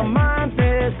Left like a leg. mind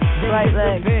fist. Right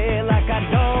leg. Feel like I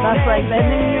don't Left leg.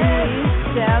 Bending your exist.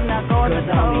 knees. Down. Now go on the 'Cause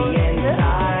on toes. the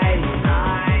inside,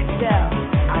 Down.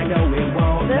 I know it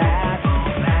won't Lift. last.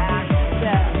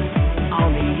 Down. On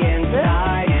the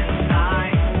inside,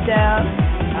 Down.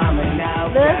 I'm an Lift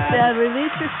outcast. and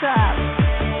release your strap.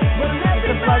 But Let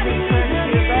the blood return to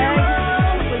your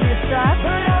leg.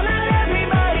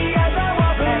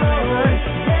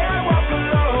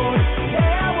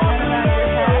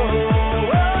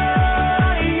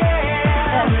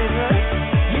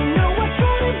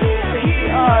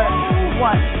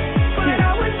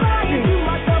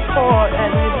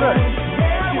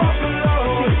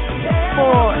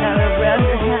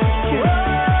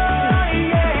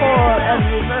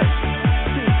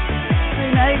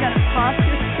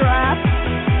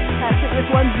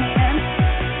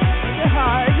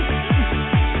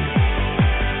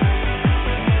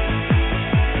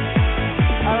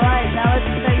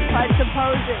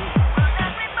 closing.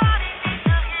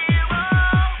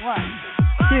 1,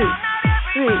 2,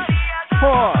 3,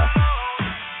 4.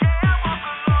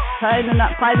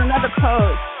 Find another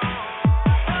pose.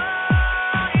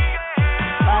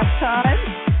 Last time.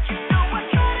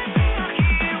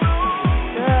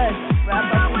 Good.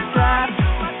 Wrap up your straps.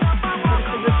 Put it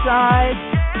to the side.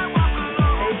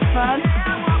 Face front.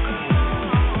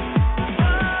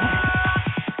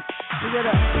 You're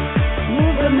gonna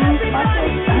move the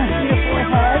muscles to your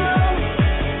forehead.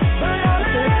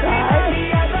 To the side.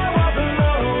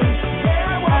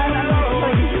 And I'm going to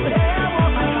show you with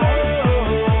my knife.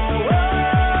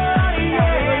 Now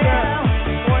wiggle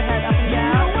your forehead up and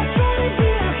down.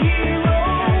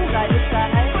 And side to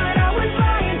side.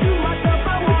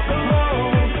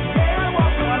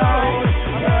 One eye,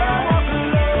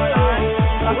 other eye.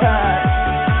 Okay.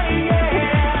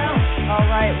 All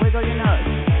right, wiggle your nose.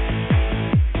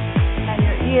 And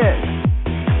your ears.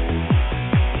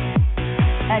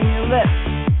 And your lips.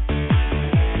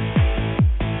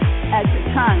 And your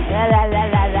tongue. La la la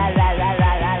la la la la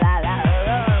la la la la.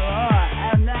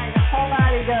 And then the whole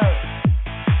body goes.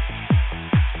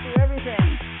 Do everything.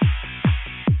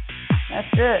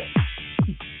 That's good.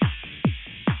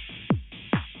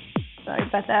 Sorry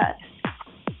about that.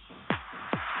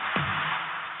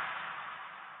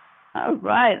 All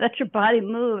right, let your body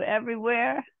move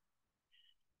everywhere.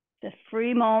 The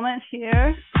free moment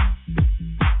here.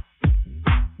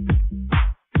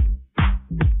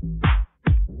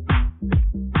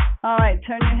 All right,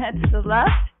 turn your head to the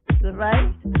left, to the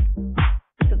right,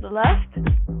 to the left,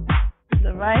 to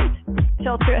the right.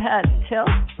 Tilt your head. Tilt.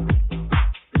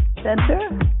 Center.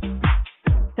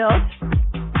 Tilt.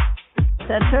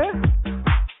 Center.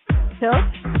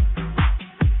 Tilt.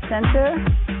 Center.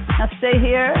 Now stay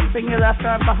here. Bring your left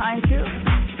arm behind you.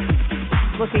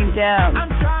 Looking down.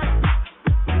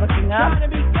 Looking up.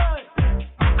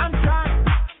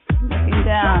 Looking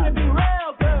down.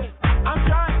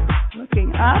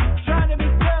 Looking up.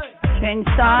 Change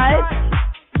sides.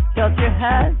 Tilt your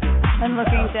head. And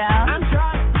looking down.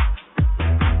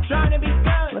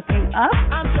 Looking up.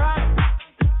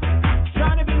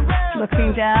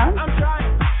 Looking down.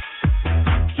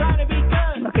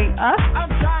 Looking up.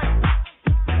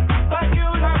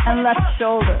 And left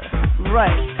shoulder.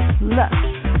 Right. Left.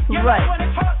 Right.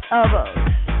 Elbows.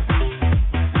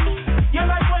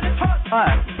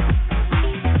 Arms.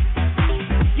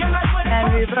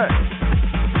 And reverse.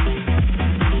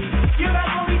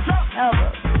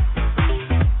 Elbows.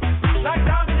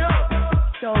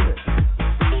 Shoulders.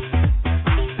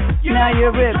 Now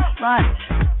your ribs. Front.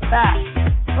 Back.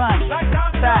 Front.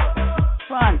 Back.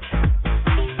 Front.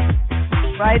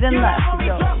 Right and left. You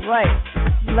go right.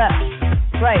 Left.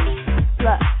 Right.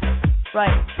 Left.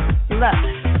 Right. Left.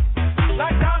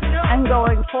 And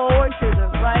going forward to the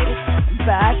right,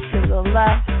 back to the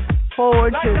left,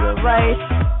 forward to the right,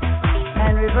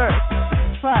 and reverse.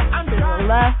 Front to the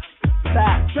left,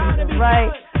 back to the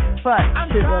right, front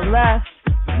to the left,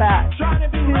 back to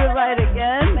the right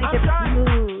again. Make it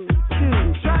smooth. 2,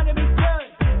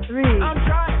 3,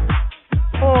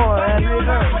 4, and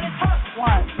reverse.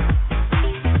 1,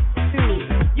 2,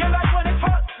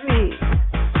 3,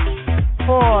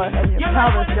 4, and your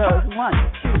pelvis goes 1,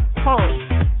 2, hold.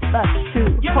 Left 2,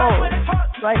 hold.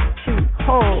 Right 2,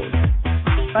 hold.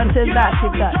 Front and back.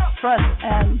 You've got front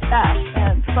and back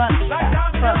and front,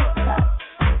 back, front, back.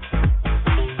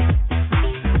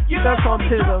 Circle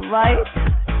to the right.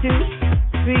 2,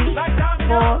 3,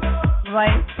 4,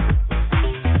 right.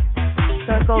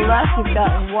 Circle left. You've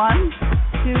got 1,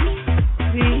 2,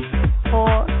 3,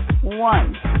 4,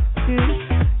 1, 2.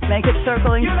 Make it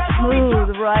circling smooth.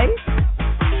 Right.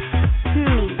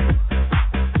 2,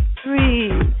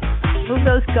 3. Move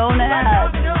those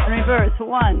gonads and reverse.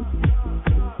 1,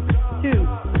 2,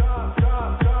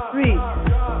 3,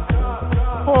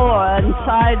 4, and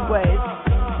sideways.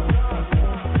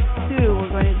 2. We're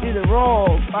going to do the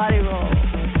roll, body roll.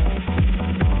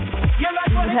 You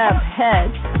have head,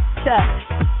 chest,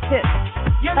 hips,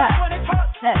 back,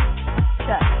 head,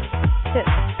 chest,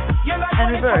 hips, and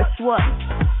reverse. 1,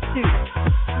 2,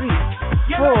 3,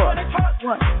 4.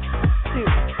 1, 2,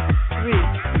 3.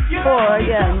 4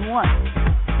 again. 1,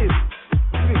 2,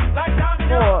 3,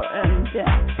 4, and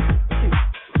down. 2,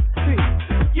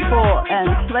 3, 4, and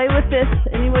play with this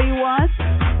any way you want.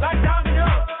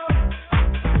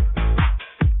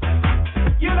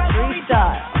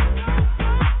 Freestyle.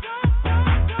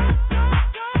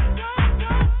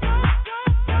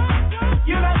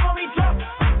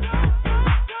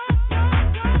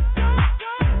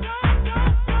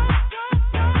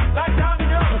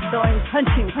 It's going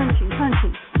punching, punching,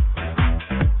 punching.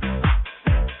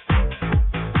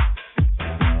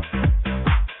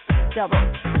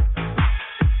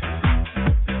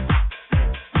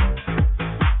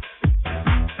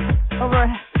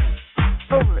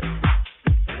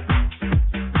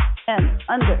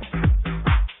 under,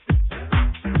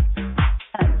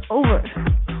 and over,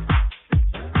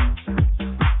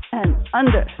 and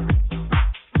under.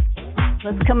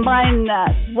 Let's combine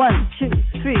that. 1, 2,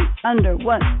 3, under,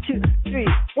 1, 2, 3,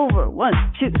 over, 1,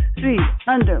 2, 3,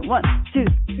 under, 1, 2,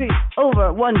 3,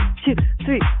 over, 1, 2,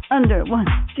 3, under, 1,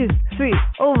 2, 3,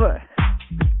 over.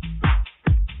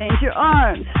 Change your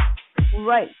arms.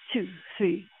 Right, 2,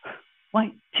 3,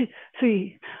 right, 2,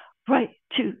 3, right,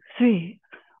 2, 3,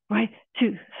 right,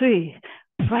 2, 3,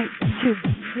 right, 2,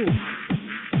 3.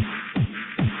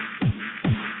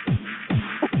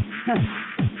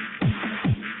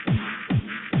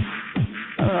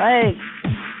 All right,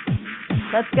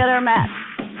 let's get our mats.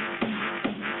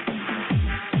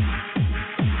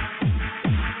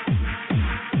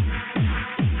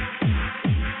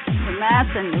 Your mats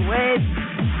and your weights.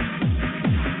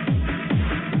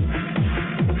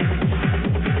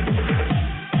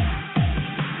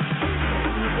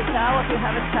 Use a towel if you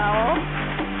have a towel.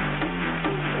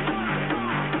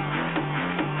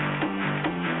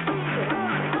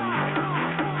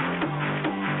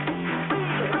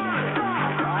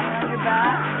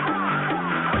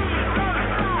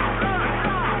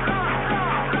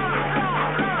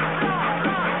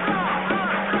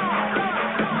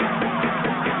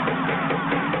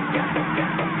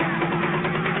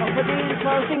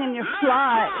 Closing in your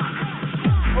fly.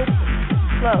 Open,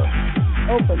 close,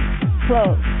 open,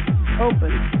 close,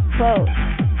 open, close.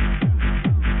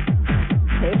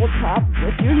 Tabletop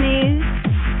with your knees.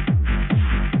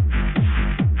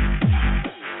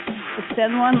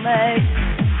 Extend one leg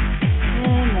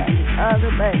in and the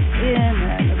other leg in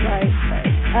and the right leg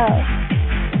out.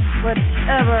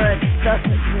 Whatever, it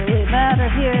doesn't really matter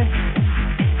here.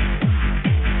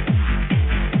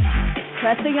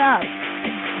 Pressing up.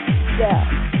 Down,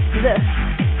 lift,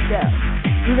 down,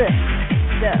 lift,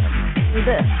 down,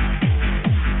 lift.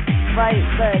 Right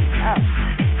leg out.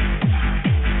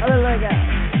 Other leg out.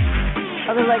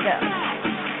 Other leg out.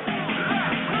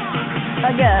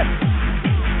 Again.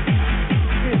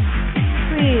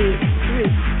 Squeeze,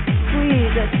 squeeze,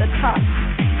 squeeze at the top.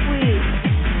 Squeeze,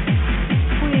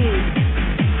 squeeze,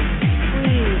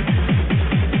 squeeze.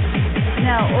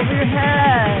 Now over your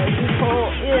head, you pull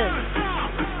in.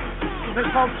 They're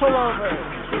called pullovers.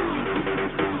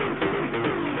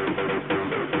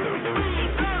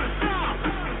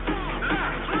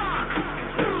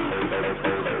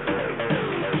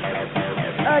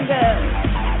 Again.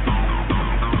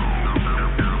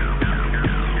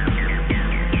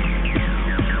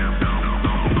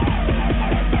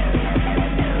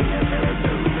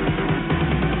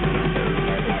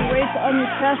 Put your weights on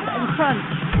your chest and front.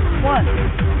 1,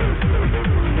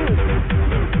 2,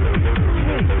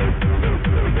 3.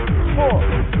 4, 1,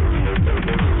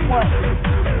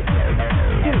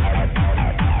 2,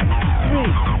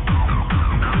 3.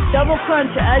 Double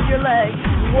crunch, add your leg.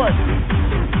 1, 2,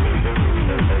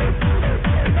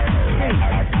 3,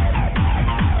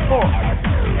 4,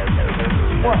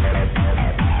 1,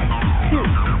 2,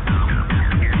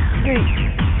 3,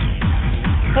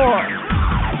 4.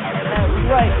 And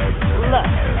right,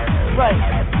 left, right,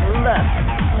 left,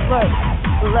 right,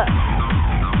 left.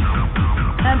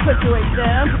 And put your weight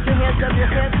down, put your hands up your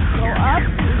hips, go up,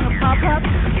 you're gonna pop up.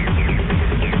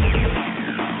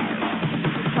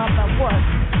 Pop up 1,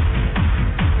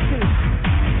 2,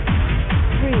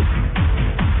 3,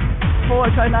 4,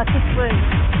 try not to swing.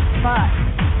 5,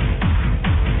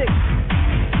 6,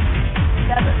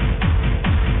 7,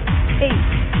 8,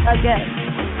 again.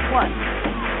 1,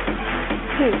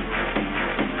 2,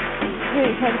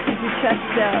 3, try to keep your chest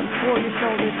down, pull your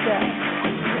shoulders down.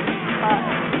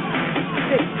 5,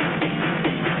 6,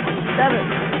 7,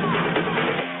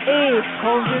 8,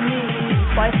 hold your knees,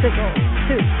 bicycle,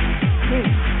 2, 3,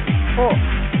 4,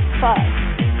 5,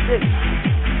 6,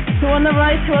 2 on the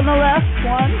right, 2 on the left,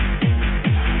 1,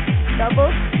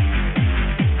 doubles,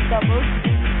 doubles,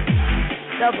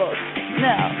 doubles.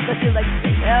 Now, let your legs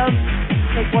stay down,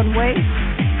 take one weight,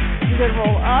 you're going to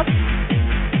roll up,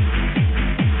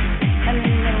 and then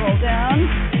you're going to roll down.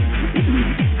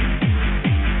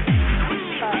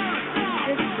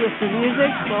 With the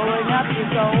music, rolling up, you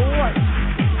go 1, 2,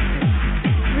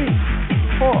 3,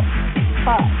 4,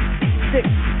 5, 6,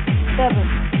 7,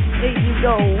 8, you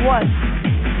go 1,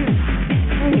 2,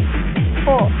 3,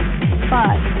 4,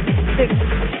 5, 6,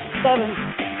 7,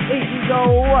 8, you go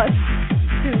 1,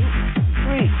 2,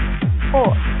 3,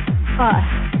 4, 5,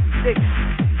 6,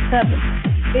 7,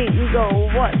 8, you go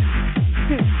 1,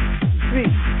 2, 3,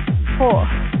 4,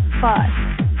 5,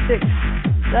 6,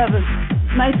 7.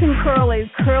 Nice and curly.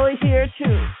 Curly here,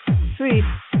 2, 3,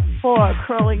 4.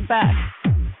 Curling back.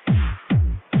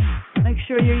 Make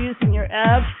sure you're using your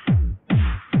abs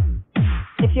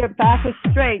if your back is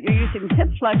straight, you're using hip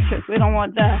flexors. We don't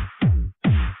want that.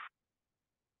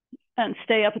 And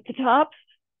stay up at the top.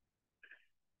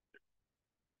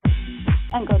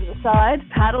 And go to the side,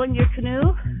 paddling your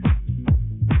canoe.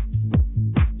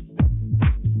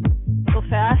 Go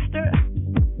faster.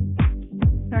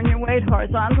 Turn your weight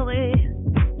horizontally.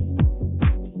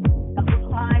 Double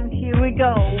climb. Here we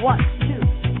go. 1, 2.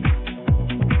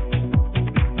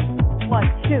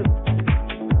 1, 2.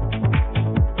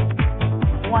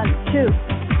 1, 2.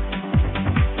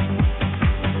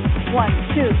 1,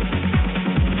 2.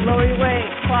 Lower your weight.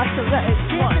 Cross the legs.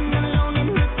 1.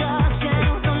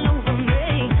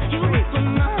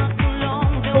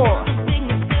 4,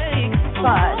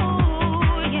 5,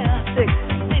 6,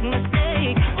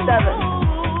 7,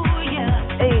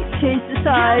 8. Change the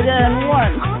side and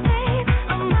 1,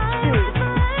 2,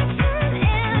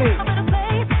 3,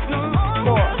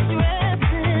 4,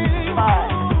 5,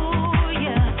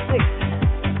 6,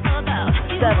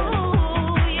 7,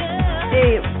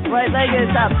 8. Right leg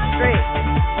is up straight.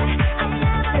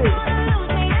 2,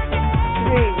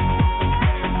 3,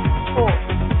 4,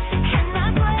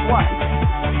 1.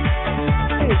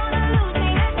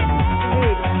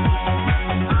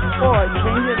 4,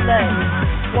 change your legs.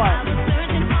 1,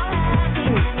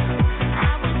 2,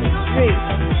 3,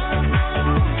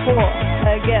 4.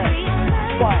 Again.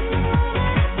 1,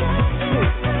 2,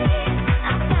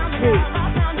 3,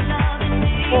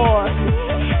 4.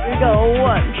 Here we go.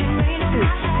 1, 2,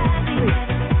 3,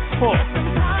 4,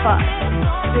 5,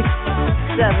 6,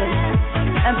 7.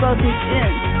 And both feet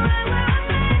in.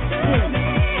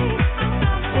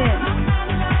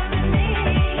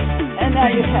 And now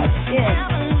you have in.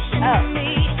 Out,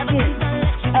 in,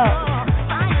 out.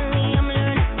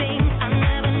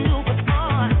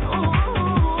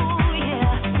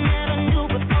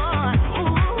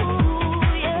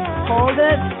 Hold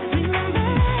it.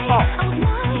 Halt.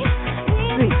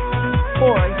 3,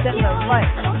 4. Extend the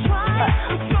right, left,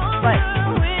 right.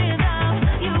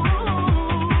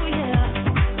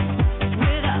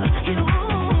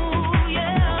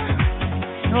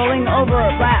 Rolling over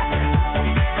back.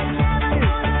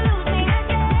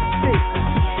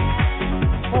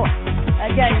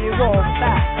 Again, you roll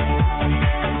back.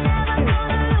 2,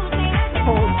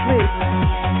 hold 3,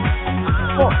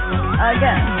 4.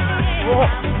 Again, roll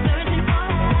up.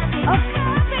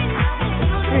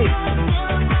 3,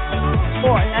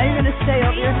 4. Now you're going to stay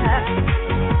over your head.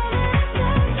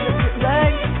 Lift your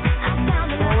leg.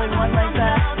 Rolling one leg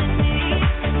back.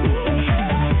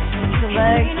 Lift the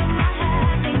leg.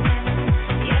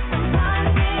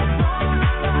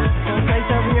 Both legs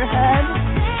over your head.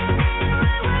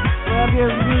 Grab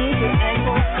your knees, your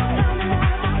ankles,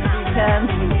 if you can.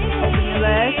 Open your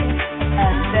leg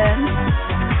and bend.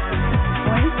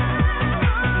 Point.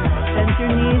 Bend your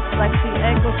knees, flex the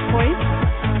ankles, point.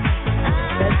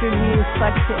 Bend your knees,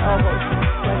 flex the elbows,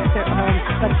 flex your arms,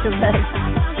 flex your legs.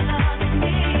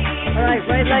 All right,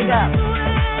 right leg up.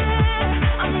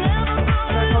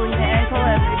 Circling the ankle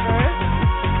and reverse.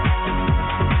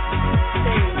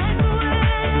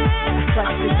 Flex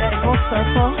the ankle,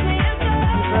 circle.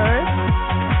 Reverse.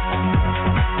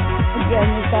 Again,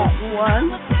 you've got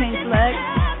 1, change leg,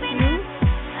 2,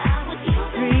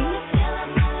 3,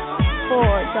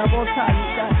 4, double time.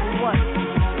 You've got 1,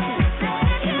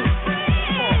 2, 3,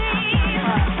 4,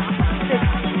 5, 6,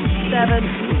 7,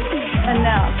 and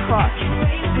now cross.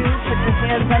 2, put your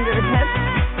hands under your hips,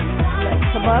 legs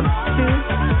come up, 2,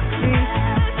 3,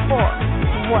 4,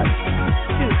 1,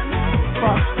 2,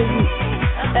 cross the knee,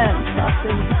 and cross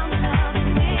the knee.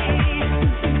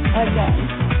 Again.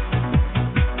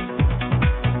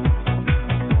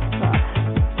 Cross.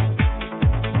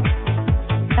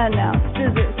 And now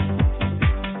scissors.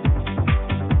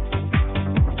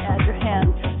 Add your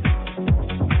hands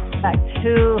back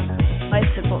to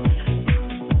bicycles.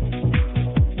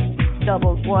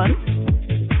 Doubles 1.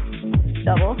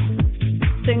 Double.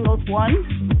 Singles 1,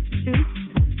 2,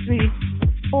 3,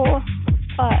 4,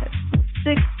 5,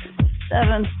 6,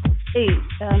 7, 8.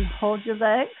 And hold your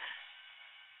legs.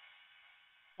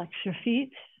 Flex your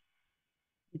feet,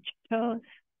 reach your toes.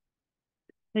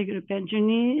 You're going to bend your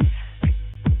knees,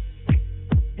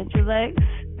 bend your legs,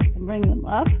 and bring them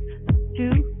up.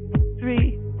 2,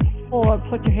 3, 4.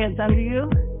 Put your hands under you.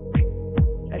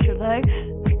 Stretch your legs.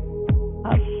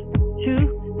 Up.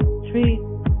 2, 3,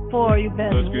 4. You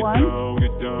bend. 1.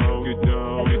 Stretch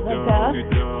your legs out.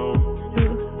 2,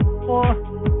 4,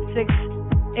 6,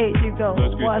 8. You go. 1,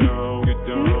 2,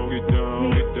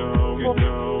 3, 4,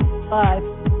 5,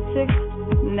 6.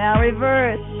 Now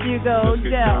reverse. You go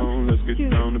down. 2,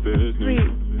 3,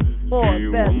 4.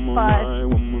 Bend. 5,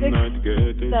 6,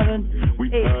 7,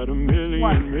 8, 9,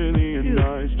 million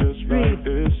nights just like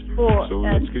this. 4 So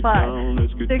and let's get 5, down,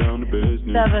 let's get 6, down to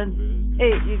business. 7,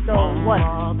 8. You go.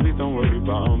 1, please don't worry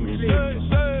about me. 3,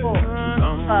 4,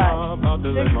 5,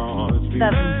 6,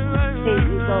 7, 8.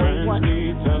 You go. 1,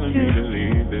 2,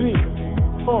 3,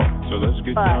 4, so let's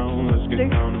get 5, down, let's get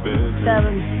 6, down to business.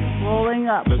 7. Rolling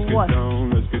up. Let's get 1,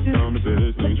 down, let's get 2. down to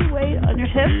business. Put your weight on your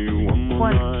hip.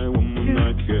 1,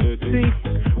 2, 3,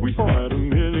 4,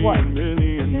 1,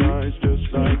 2, nights just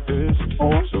like this.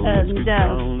 4, So and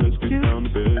down. let's get 2, down to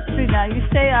business. 3. Now you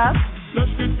stay up.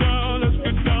 Let's get down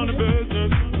to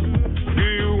business. Give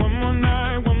you one more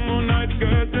night to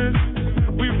get this.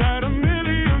 We've had a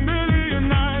million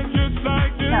nights just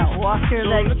like this. Now walk your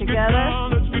legs together.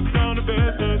 Let's get down to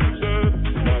business.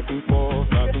 Back and forth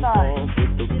with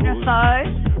the Your thighs.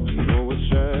 I know it's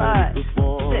said 5,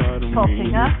 before, I 6. don't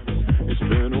Pulsing mean up. it. It's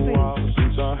been a while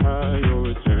since I had your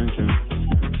attention,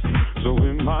 so we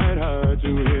might have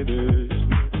to hit this.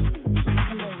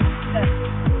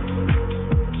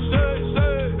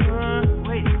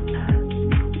 Wait.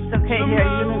 It's okay here.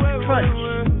 You're going to crunch.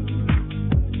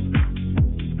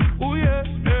 Oh yeah,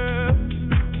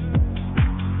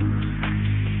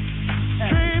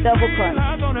 And double crunch.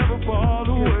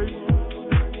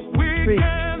 2, 3,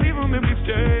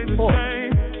 4,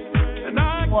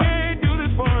 1,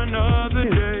 2,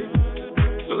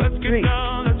 3,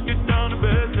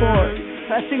 4.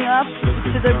 Pressing up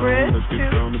to the bridge. 2,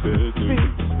 3,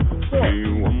 4.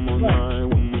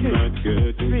 1,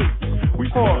 2, 3,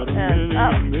 4. And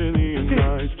up.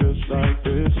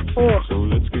 2, 4.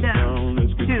 Down.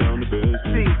 2,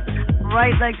 3.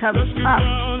 Right leg comes up.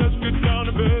 2,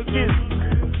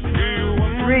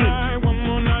 3,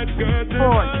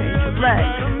 4. Change the leg.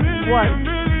 1,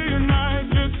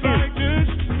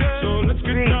 2,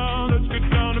 3,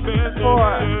 4.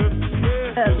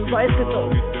 And bicycle.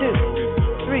 2,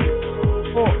 3,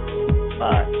 4,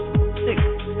 5, 6,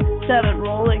 7.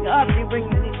 Rolling up. You bring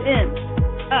your knees in,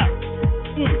 out,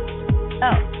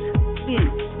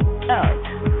 out,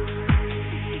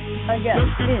 again,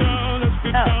 in,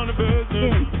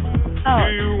 out,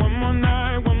 you roll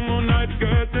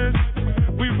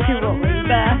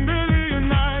back,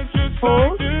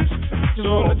 hold,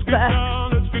 roll back,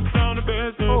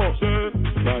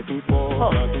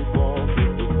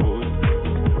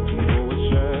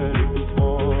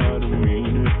 hold,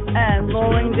 and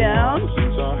rolling down,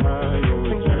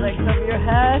 bring your legs over your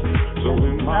head,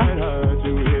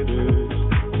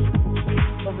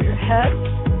 over your head,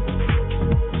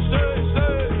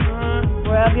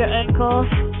 grab your ankles,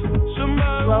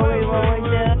 slowly rolling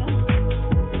down,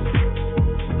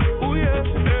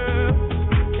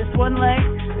 just one leg,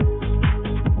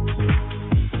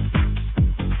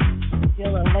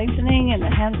 feel a lengthening in the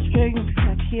hamstrings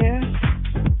back here,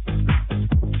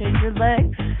 change your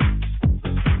legs,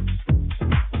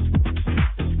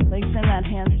 lengthen that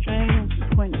hamstring,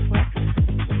 point flex,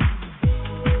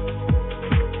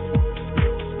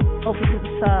 open to the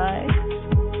side,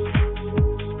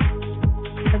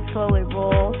 and slowly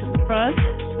roll to the front,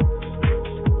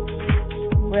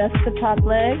 rest the top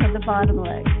leg and the bottom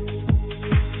leg,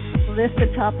 lift the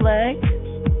top leg,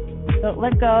 don't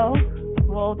let go,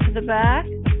 roll to the back,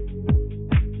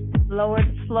 lower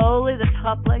slowly the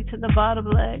top leg to the bottom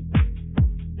leg,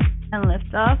 and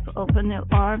lift up, open your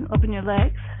arm, open your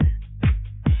legs,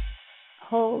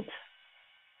 hold.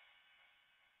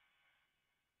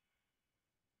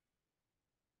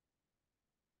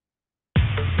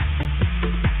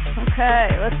 Okay,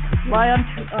 let's lie on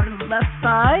the left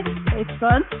side, face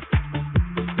front,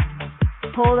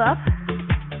 hold up.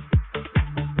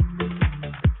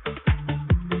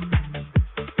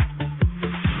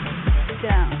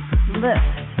 Down,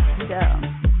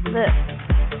 lift,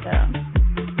 down.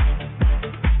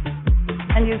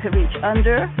 And you can reach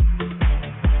under,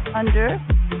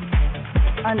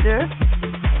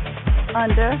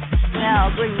 Now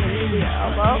bring your knee to your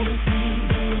elbow.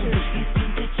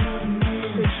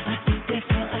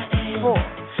 2, 4,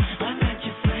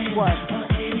 1,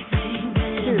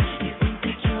 2,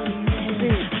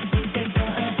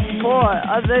 3, 4.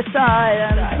 Other side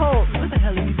and hold. What the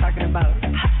hell are you talking about?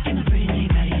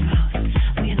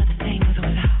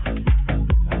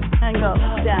 And go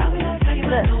down.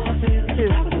 Lift. 2,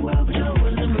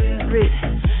 3,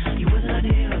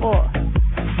 4.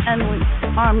 And we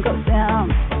arm goes down.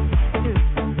 2,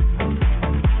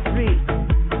 3,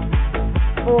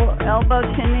 4. Elbow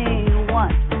to knee.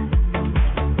 1,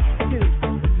 2,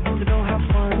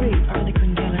 3,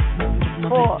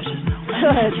 4.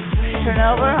 Good. Turn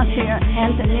over onto your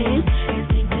hands and knees.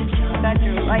 Got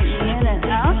your right knee in and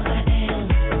out.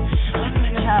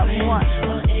 You have 1,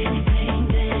 2,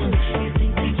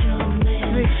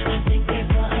 3,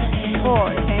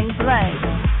 leg.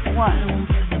 1,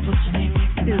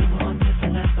 2,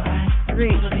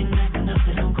 3,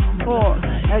 4.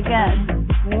 Again.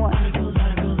 1,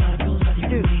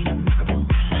 2,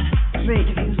 3,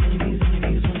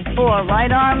 4.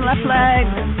 Right arm, left leg.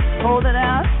 Hold it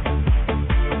out.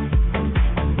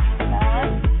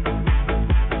 Balance.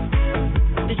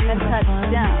 And touch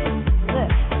down.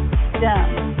 Lift. Down.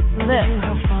 Lift.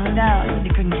 Down.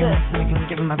 Lift.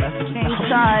 Change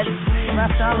side.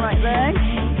 Left arm, right leg.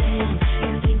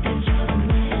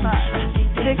 5,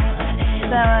 6,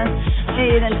 7,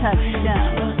 8, and touch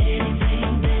down.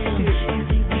 2,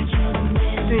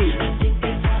 3,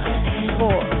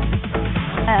 4.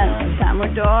 And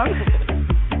downward dog.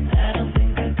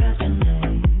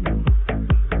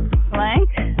 Plank.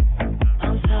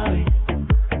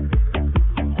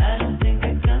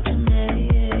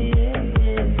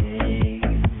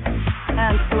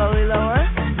 And slowly lower.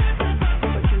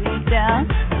 Put your knees down.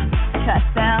 Chest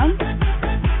down.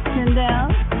 Chin down.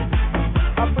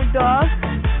 Upward dog.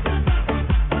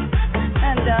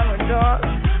 And downward dog.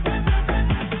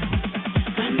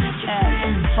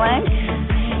 And plank.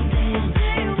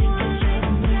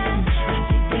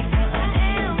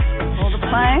 Hold the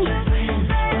plank.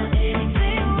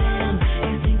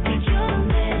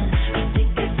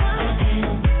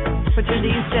 Put your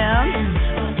knees down.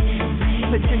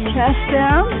 Put your chest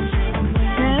down.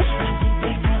 Chin.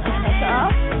 Press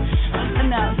up. And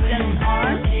now extend an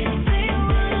arm.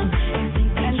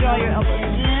 And draw your elbows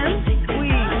in.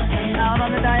 Squeeze. Out on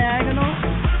the diagonal.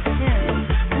 In.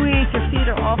 Squeeze. Your feet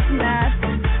are off the mat.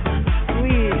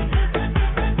 Squeeze.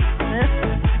 Lift.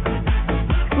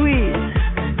 Squeeze.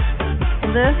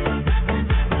 Lift.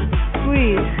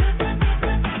 Squeeze.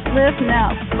 Lift. Now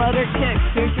flutter kick.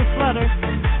 Here's your flutter.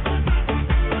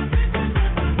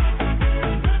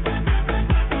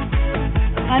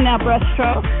 And now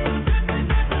breaststroke.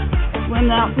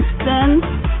 Swim out and extend.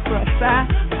 Brush back.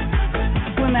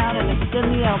 Swim out and extend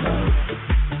the elbows.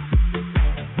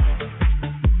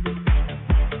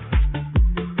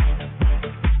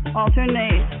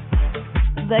 Alternate.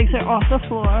 Legs are off the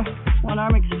floor. One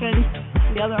arm extends,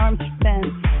 the other arm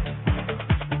bends.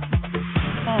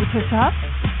 And push up.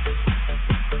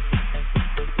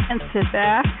 And sit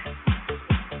back.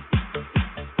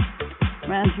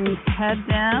 Round your head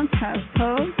down, child's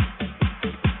pose.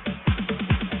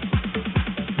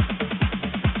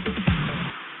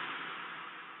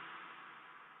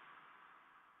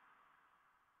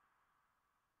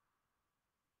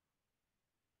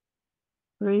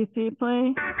 Breathe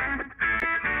deeply.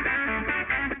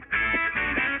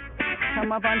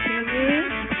 Come up onto your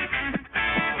knees.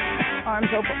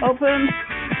 Arms open.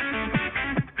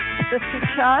 Lift your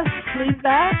chest, lean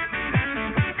back.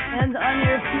 Hands on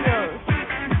your heels.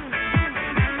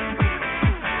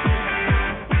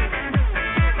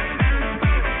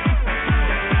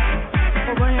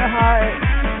 Open your heart.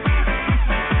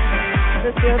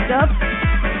 Lift your hips up.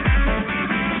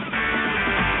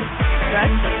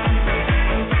 Stretch.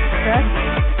 Stretch.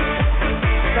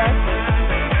 Stretch.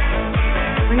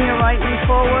 Bring your right knee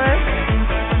forward.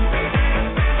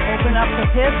 Open up the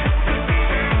hips.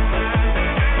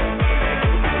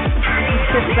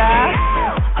 Sit back.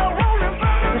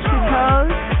 Lift your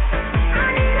toes.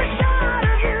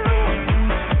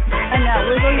 And now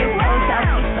wiggle your toes out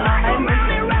to the side.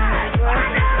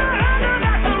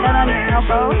 And then on your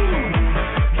elbow.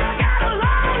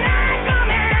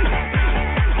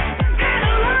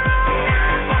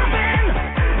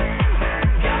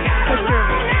 Put your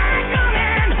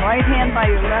right hand by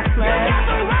your left leg.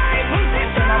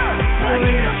 Open up the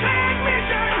sleeve.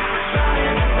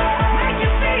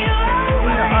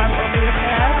 Bring your arm over your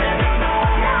head.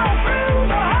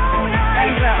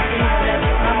 And out. Bring your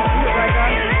left arm over your right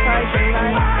arm to the side, to the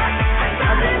side.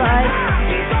 Other side.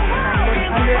 And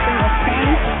look under in the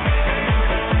pain.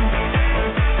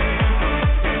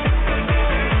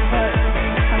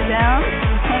 Come down.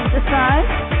 Change the side.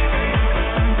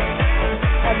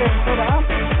 Other foot up.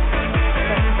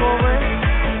 Step forward.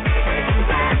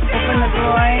 Open the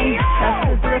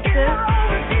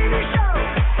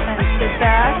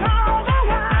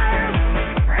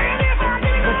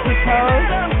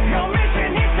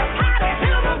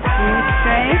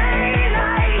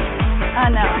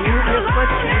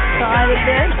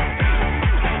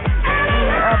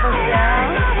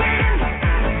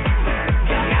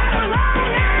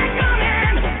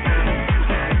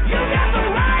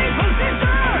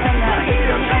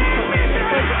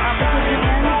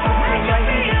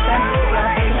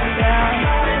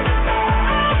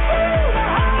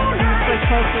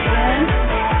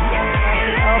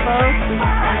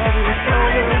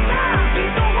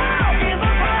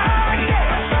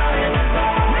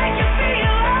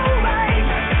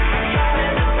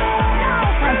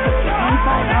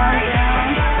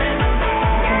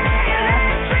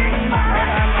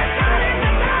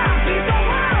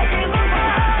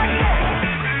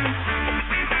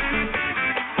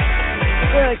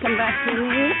Good. Come back to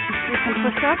your knees. Do some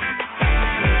push-ups.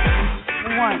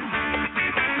 1,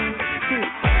 2,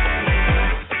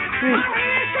 3,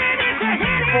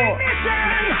 4.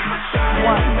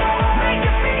 1,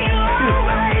 2,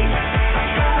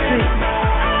 3,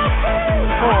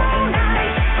 4.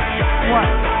 1,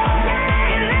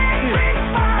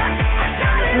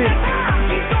 2, 3,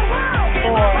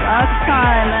 4. Last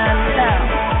time and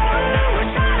down.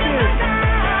 2,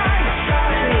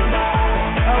 3.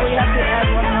 Oh, we have to add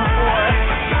one more 4.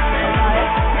 5,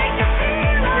 6,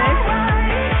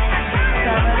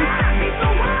 7, 8.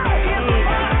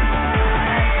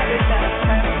 And good back.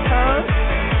 Turn the toes.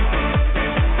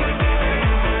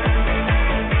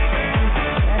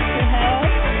 Rest your head.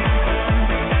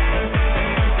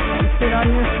 And sit on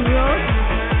your heels.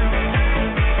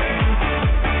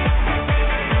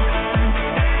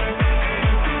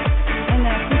 And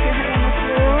now keep your head on the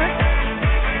floor.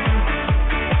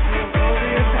 Roll over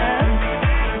your head.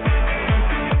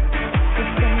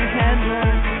 Just bring your head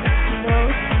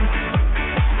close.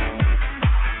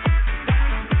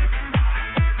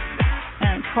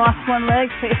 And cross one leg,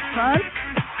 face front.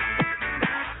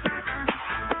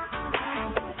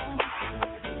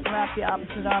 Wrap the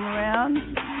opposite arm around.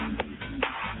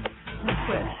 And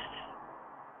twist.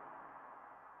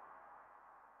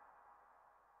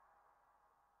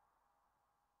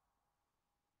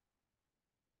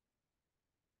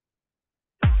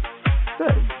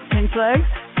 Good. Change legs.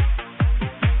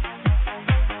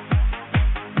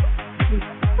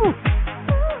 Ooh.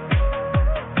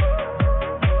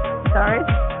 Sorry.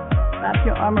 Wrap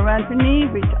your arm around your knee.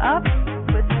 Reach up.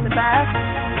 Twist to the back.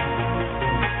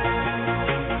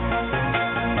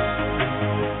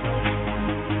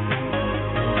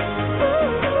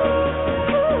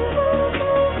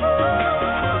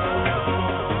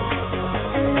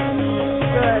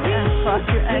 Good. And cross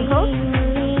your ankles.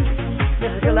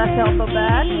 Lift your left elbow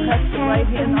back. Press the right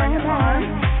hand on your arm.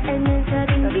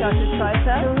 Stretch out your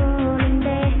triceps.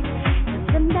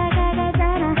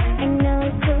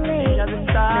 The other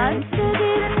side.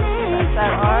 Press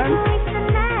that arm.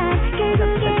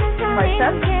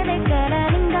 Tricep.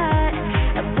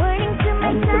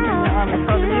 And you can bring the arm in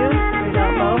front of you. Straight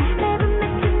elbow.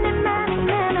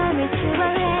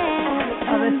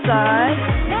 Other side.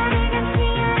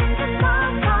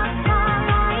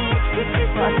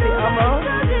 Cross the elbow.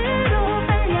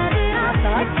 Press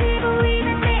up.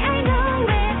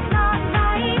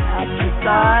 Out to the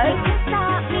side.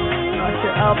 Cross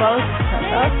your elbows. Press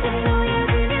up.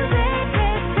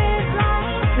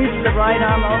 Reach the right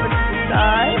arm over to the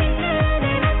side.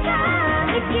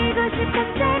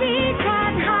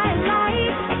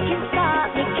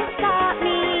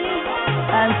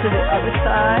 And to the other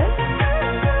side.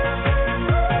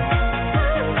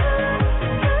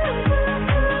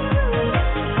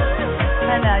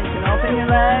 And now you can open your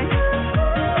legs.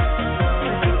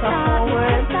 Lift yourself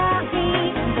forward.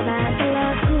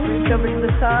 Reach over to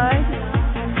the side.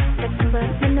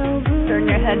 Turn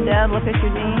your head down. Look at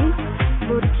your knees.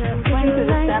 Swing to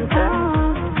the center.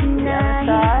 The other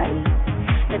side.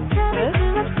 Twist.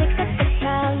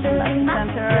 Left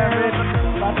center. Rib.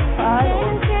 Left side.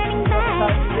 Left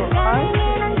side to the right.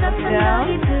 Down.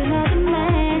 Into the center.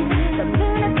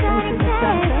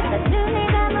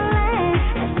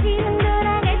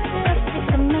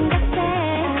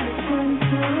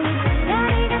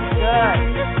 Good.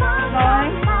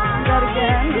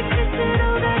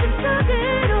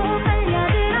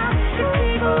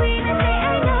 Going. Do that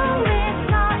again.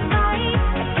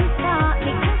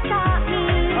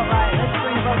 Alright, let's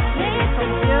bring both knees from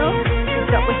you.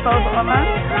 Reach up with both arms.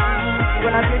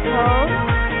 Open up your toes.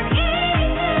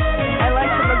 I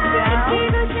like to look down.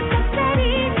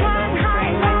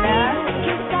 Bring my neck.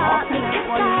 Alternate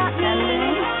one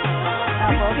extending.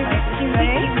 Elbows nice and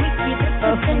straight.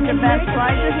 Both knees are bent.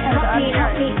 Slide your hands on your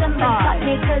thigh.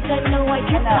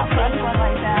 And now press one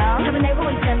leg down. The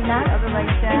other leg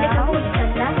down.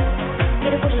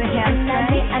 Put the hands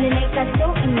straight.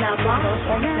 Both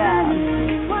legs down.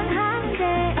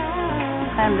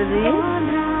 And release.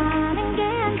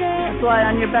 Slide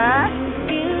on your back.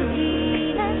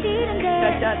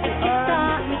 Stretch out the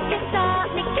arms.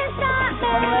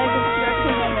 One leg is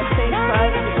stretching and the same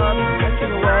side of the arm is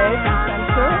stretching away from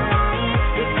center.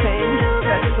 Change.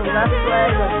 Stretch the left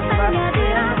leg with the left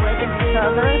hand away from each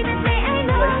other. Away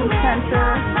from center.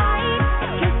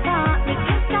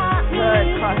 Good.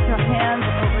 Cross your hands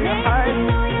over your heart.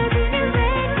 Breathe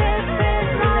deeply.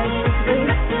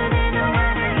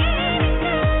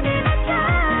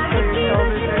 So your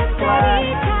shoulders are flat.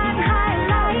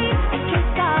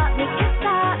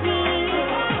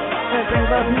 Good. Bring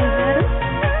both knees in.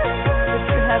 Lift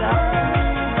your head up.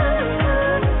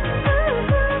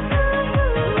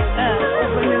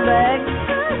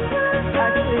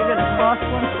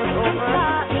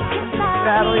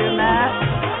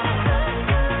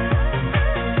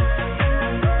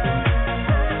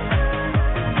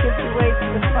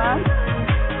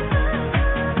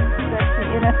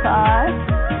 inner thigh.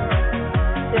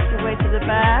 Shift your weight to the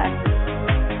back.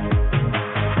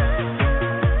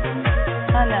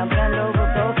 And now bend over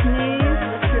both knees.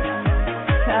 Lift your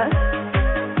chest.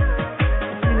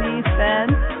 Lift your knees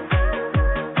bent.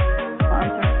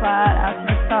 Arms are flat out to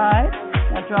the side.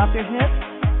 Now drop your hips.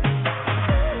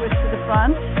 Twist to the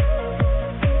front.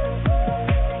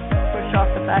 Push off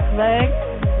the back leg.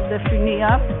 Lift your knee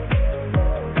up.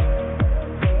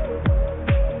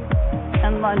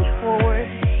 And lunge forward.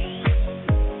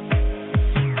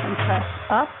 And press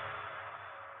up.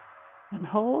 And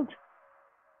hold.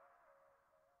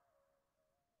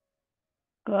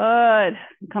 Good.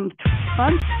 Come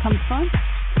front. Come front.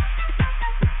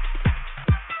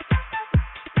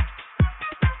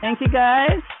 Thank you,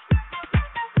 guys.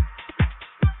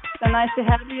 So nice to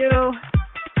have you.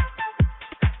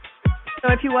 So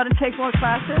if you want to take more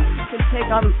classes, you can take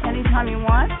them anytime you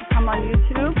want. Come on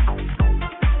YouTube.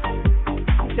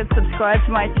 You can subscribe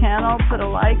to my channel. Put a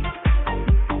like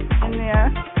in there.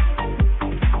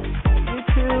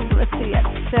 YouTube, let's see, at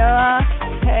Sarah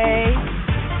K.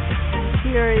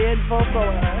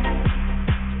 Vocaler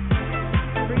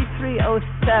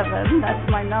 3307. That's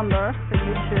my number for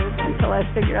YouTube until I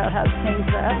figure out how to change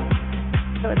that.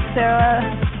 So it's Sarah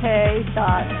K.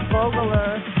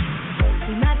 Vocaler.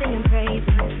 Nothing I'm crazy.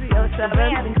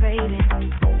 3307.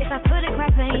 If I put it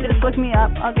quite plainly, just look me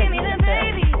up. I'll get you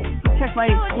there. Check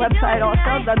my website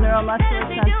also, the Neuromuscular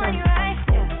Center.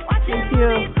 Thank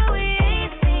you.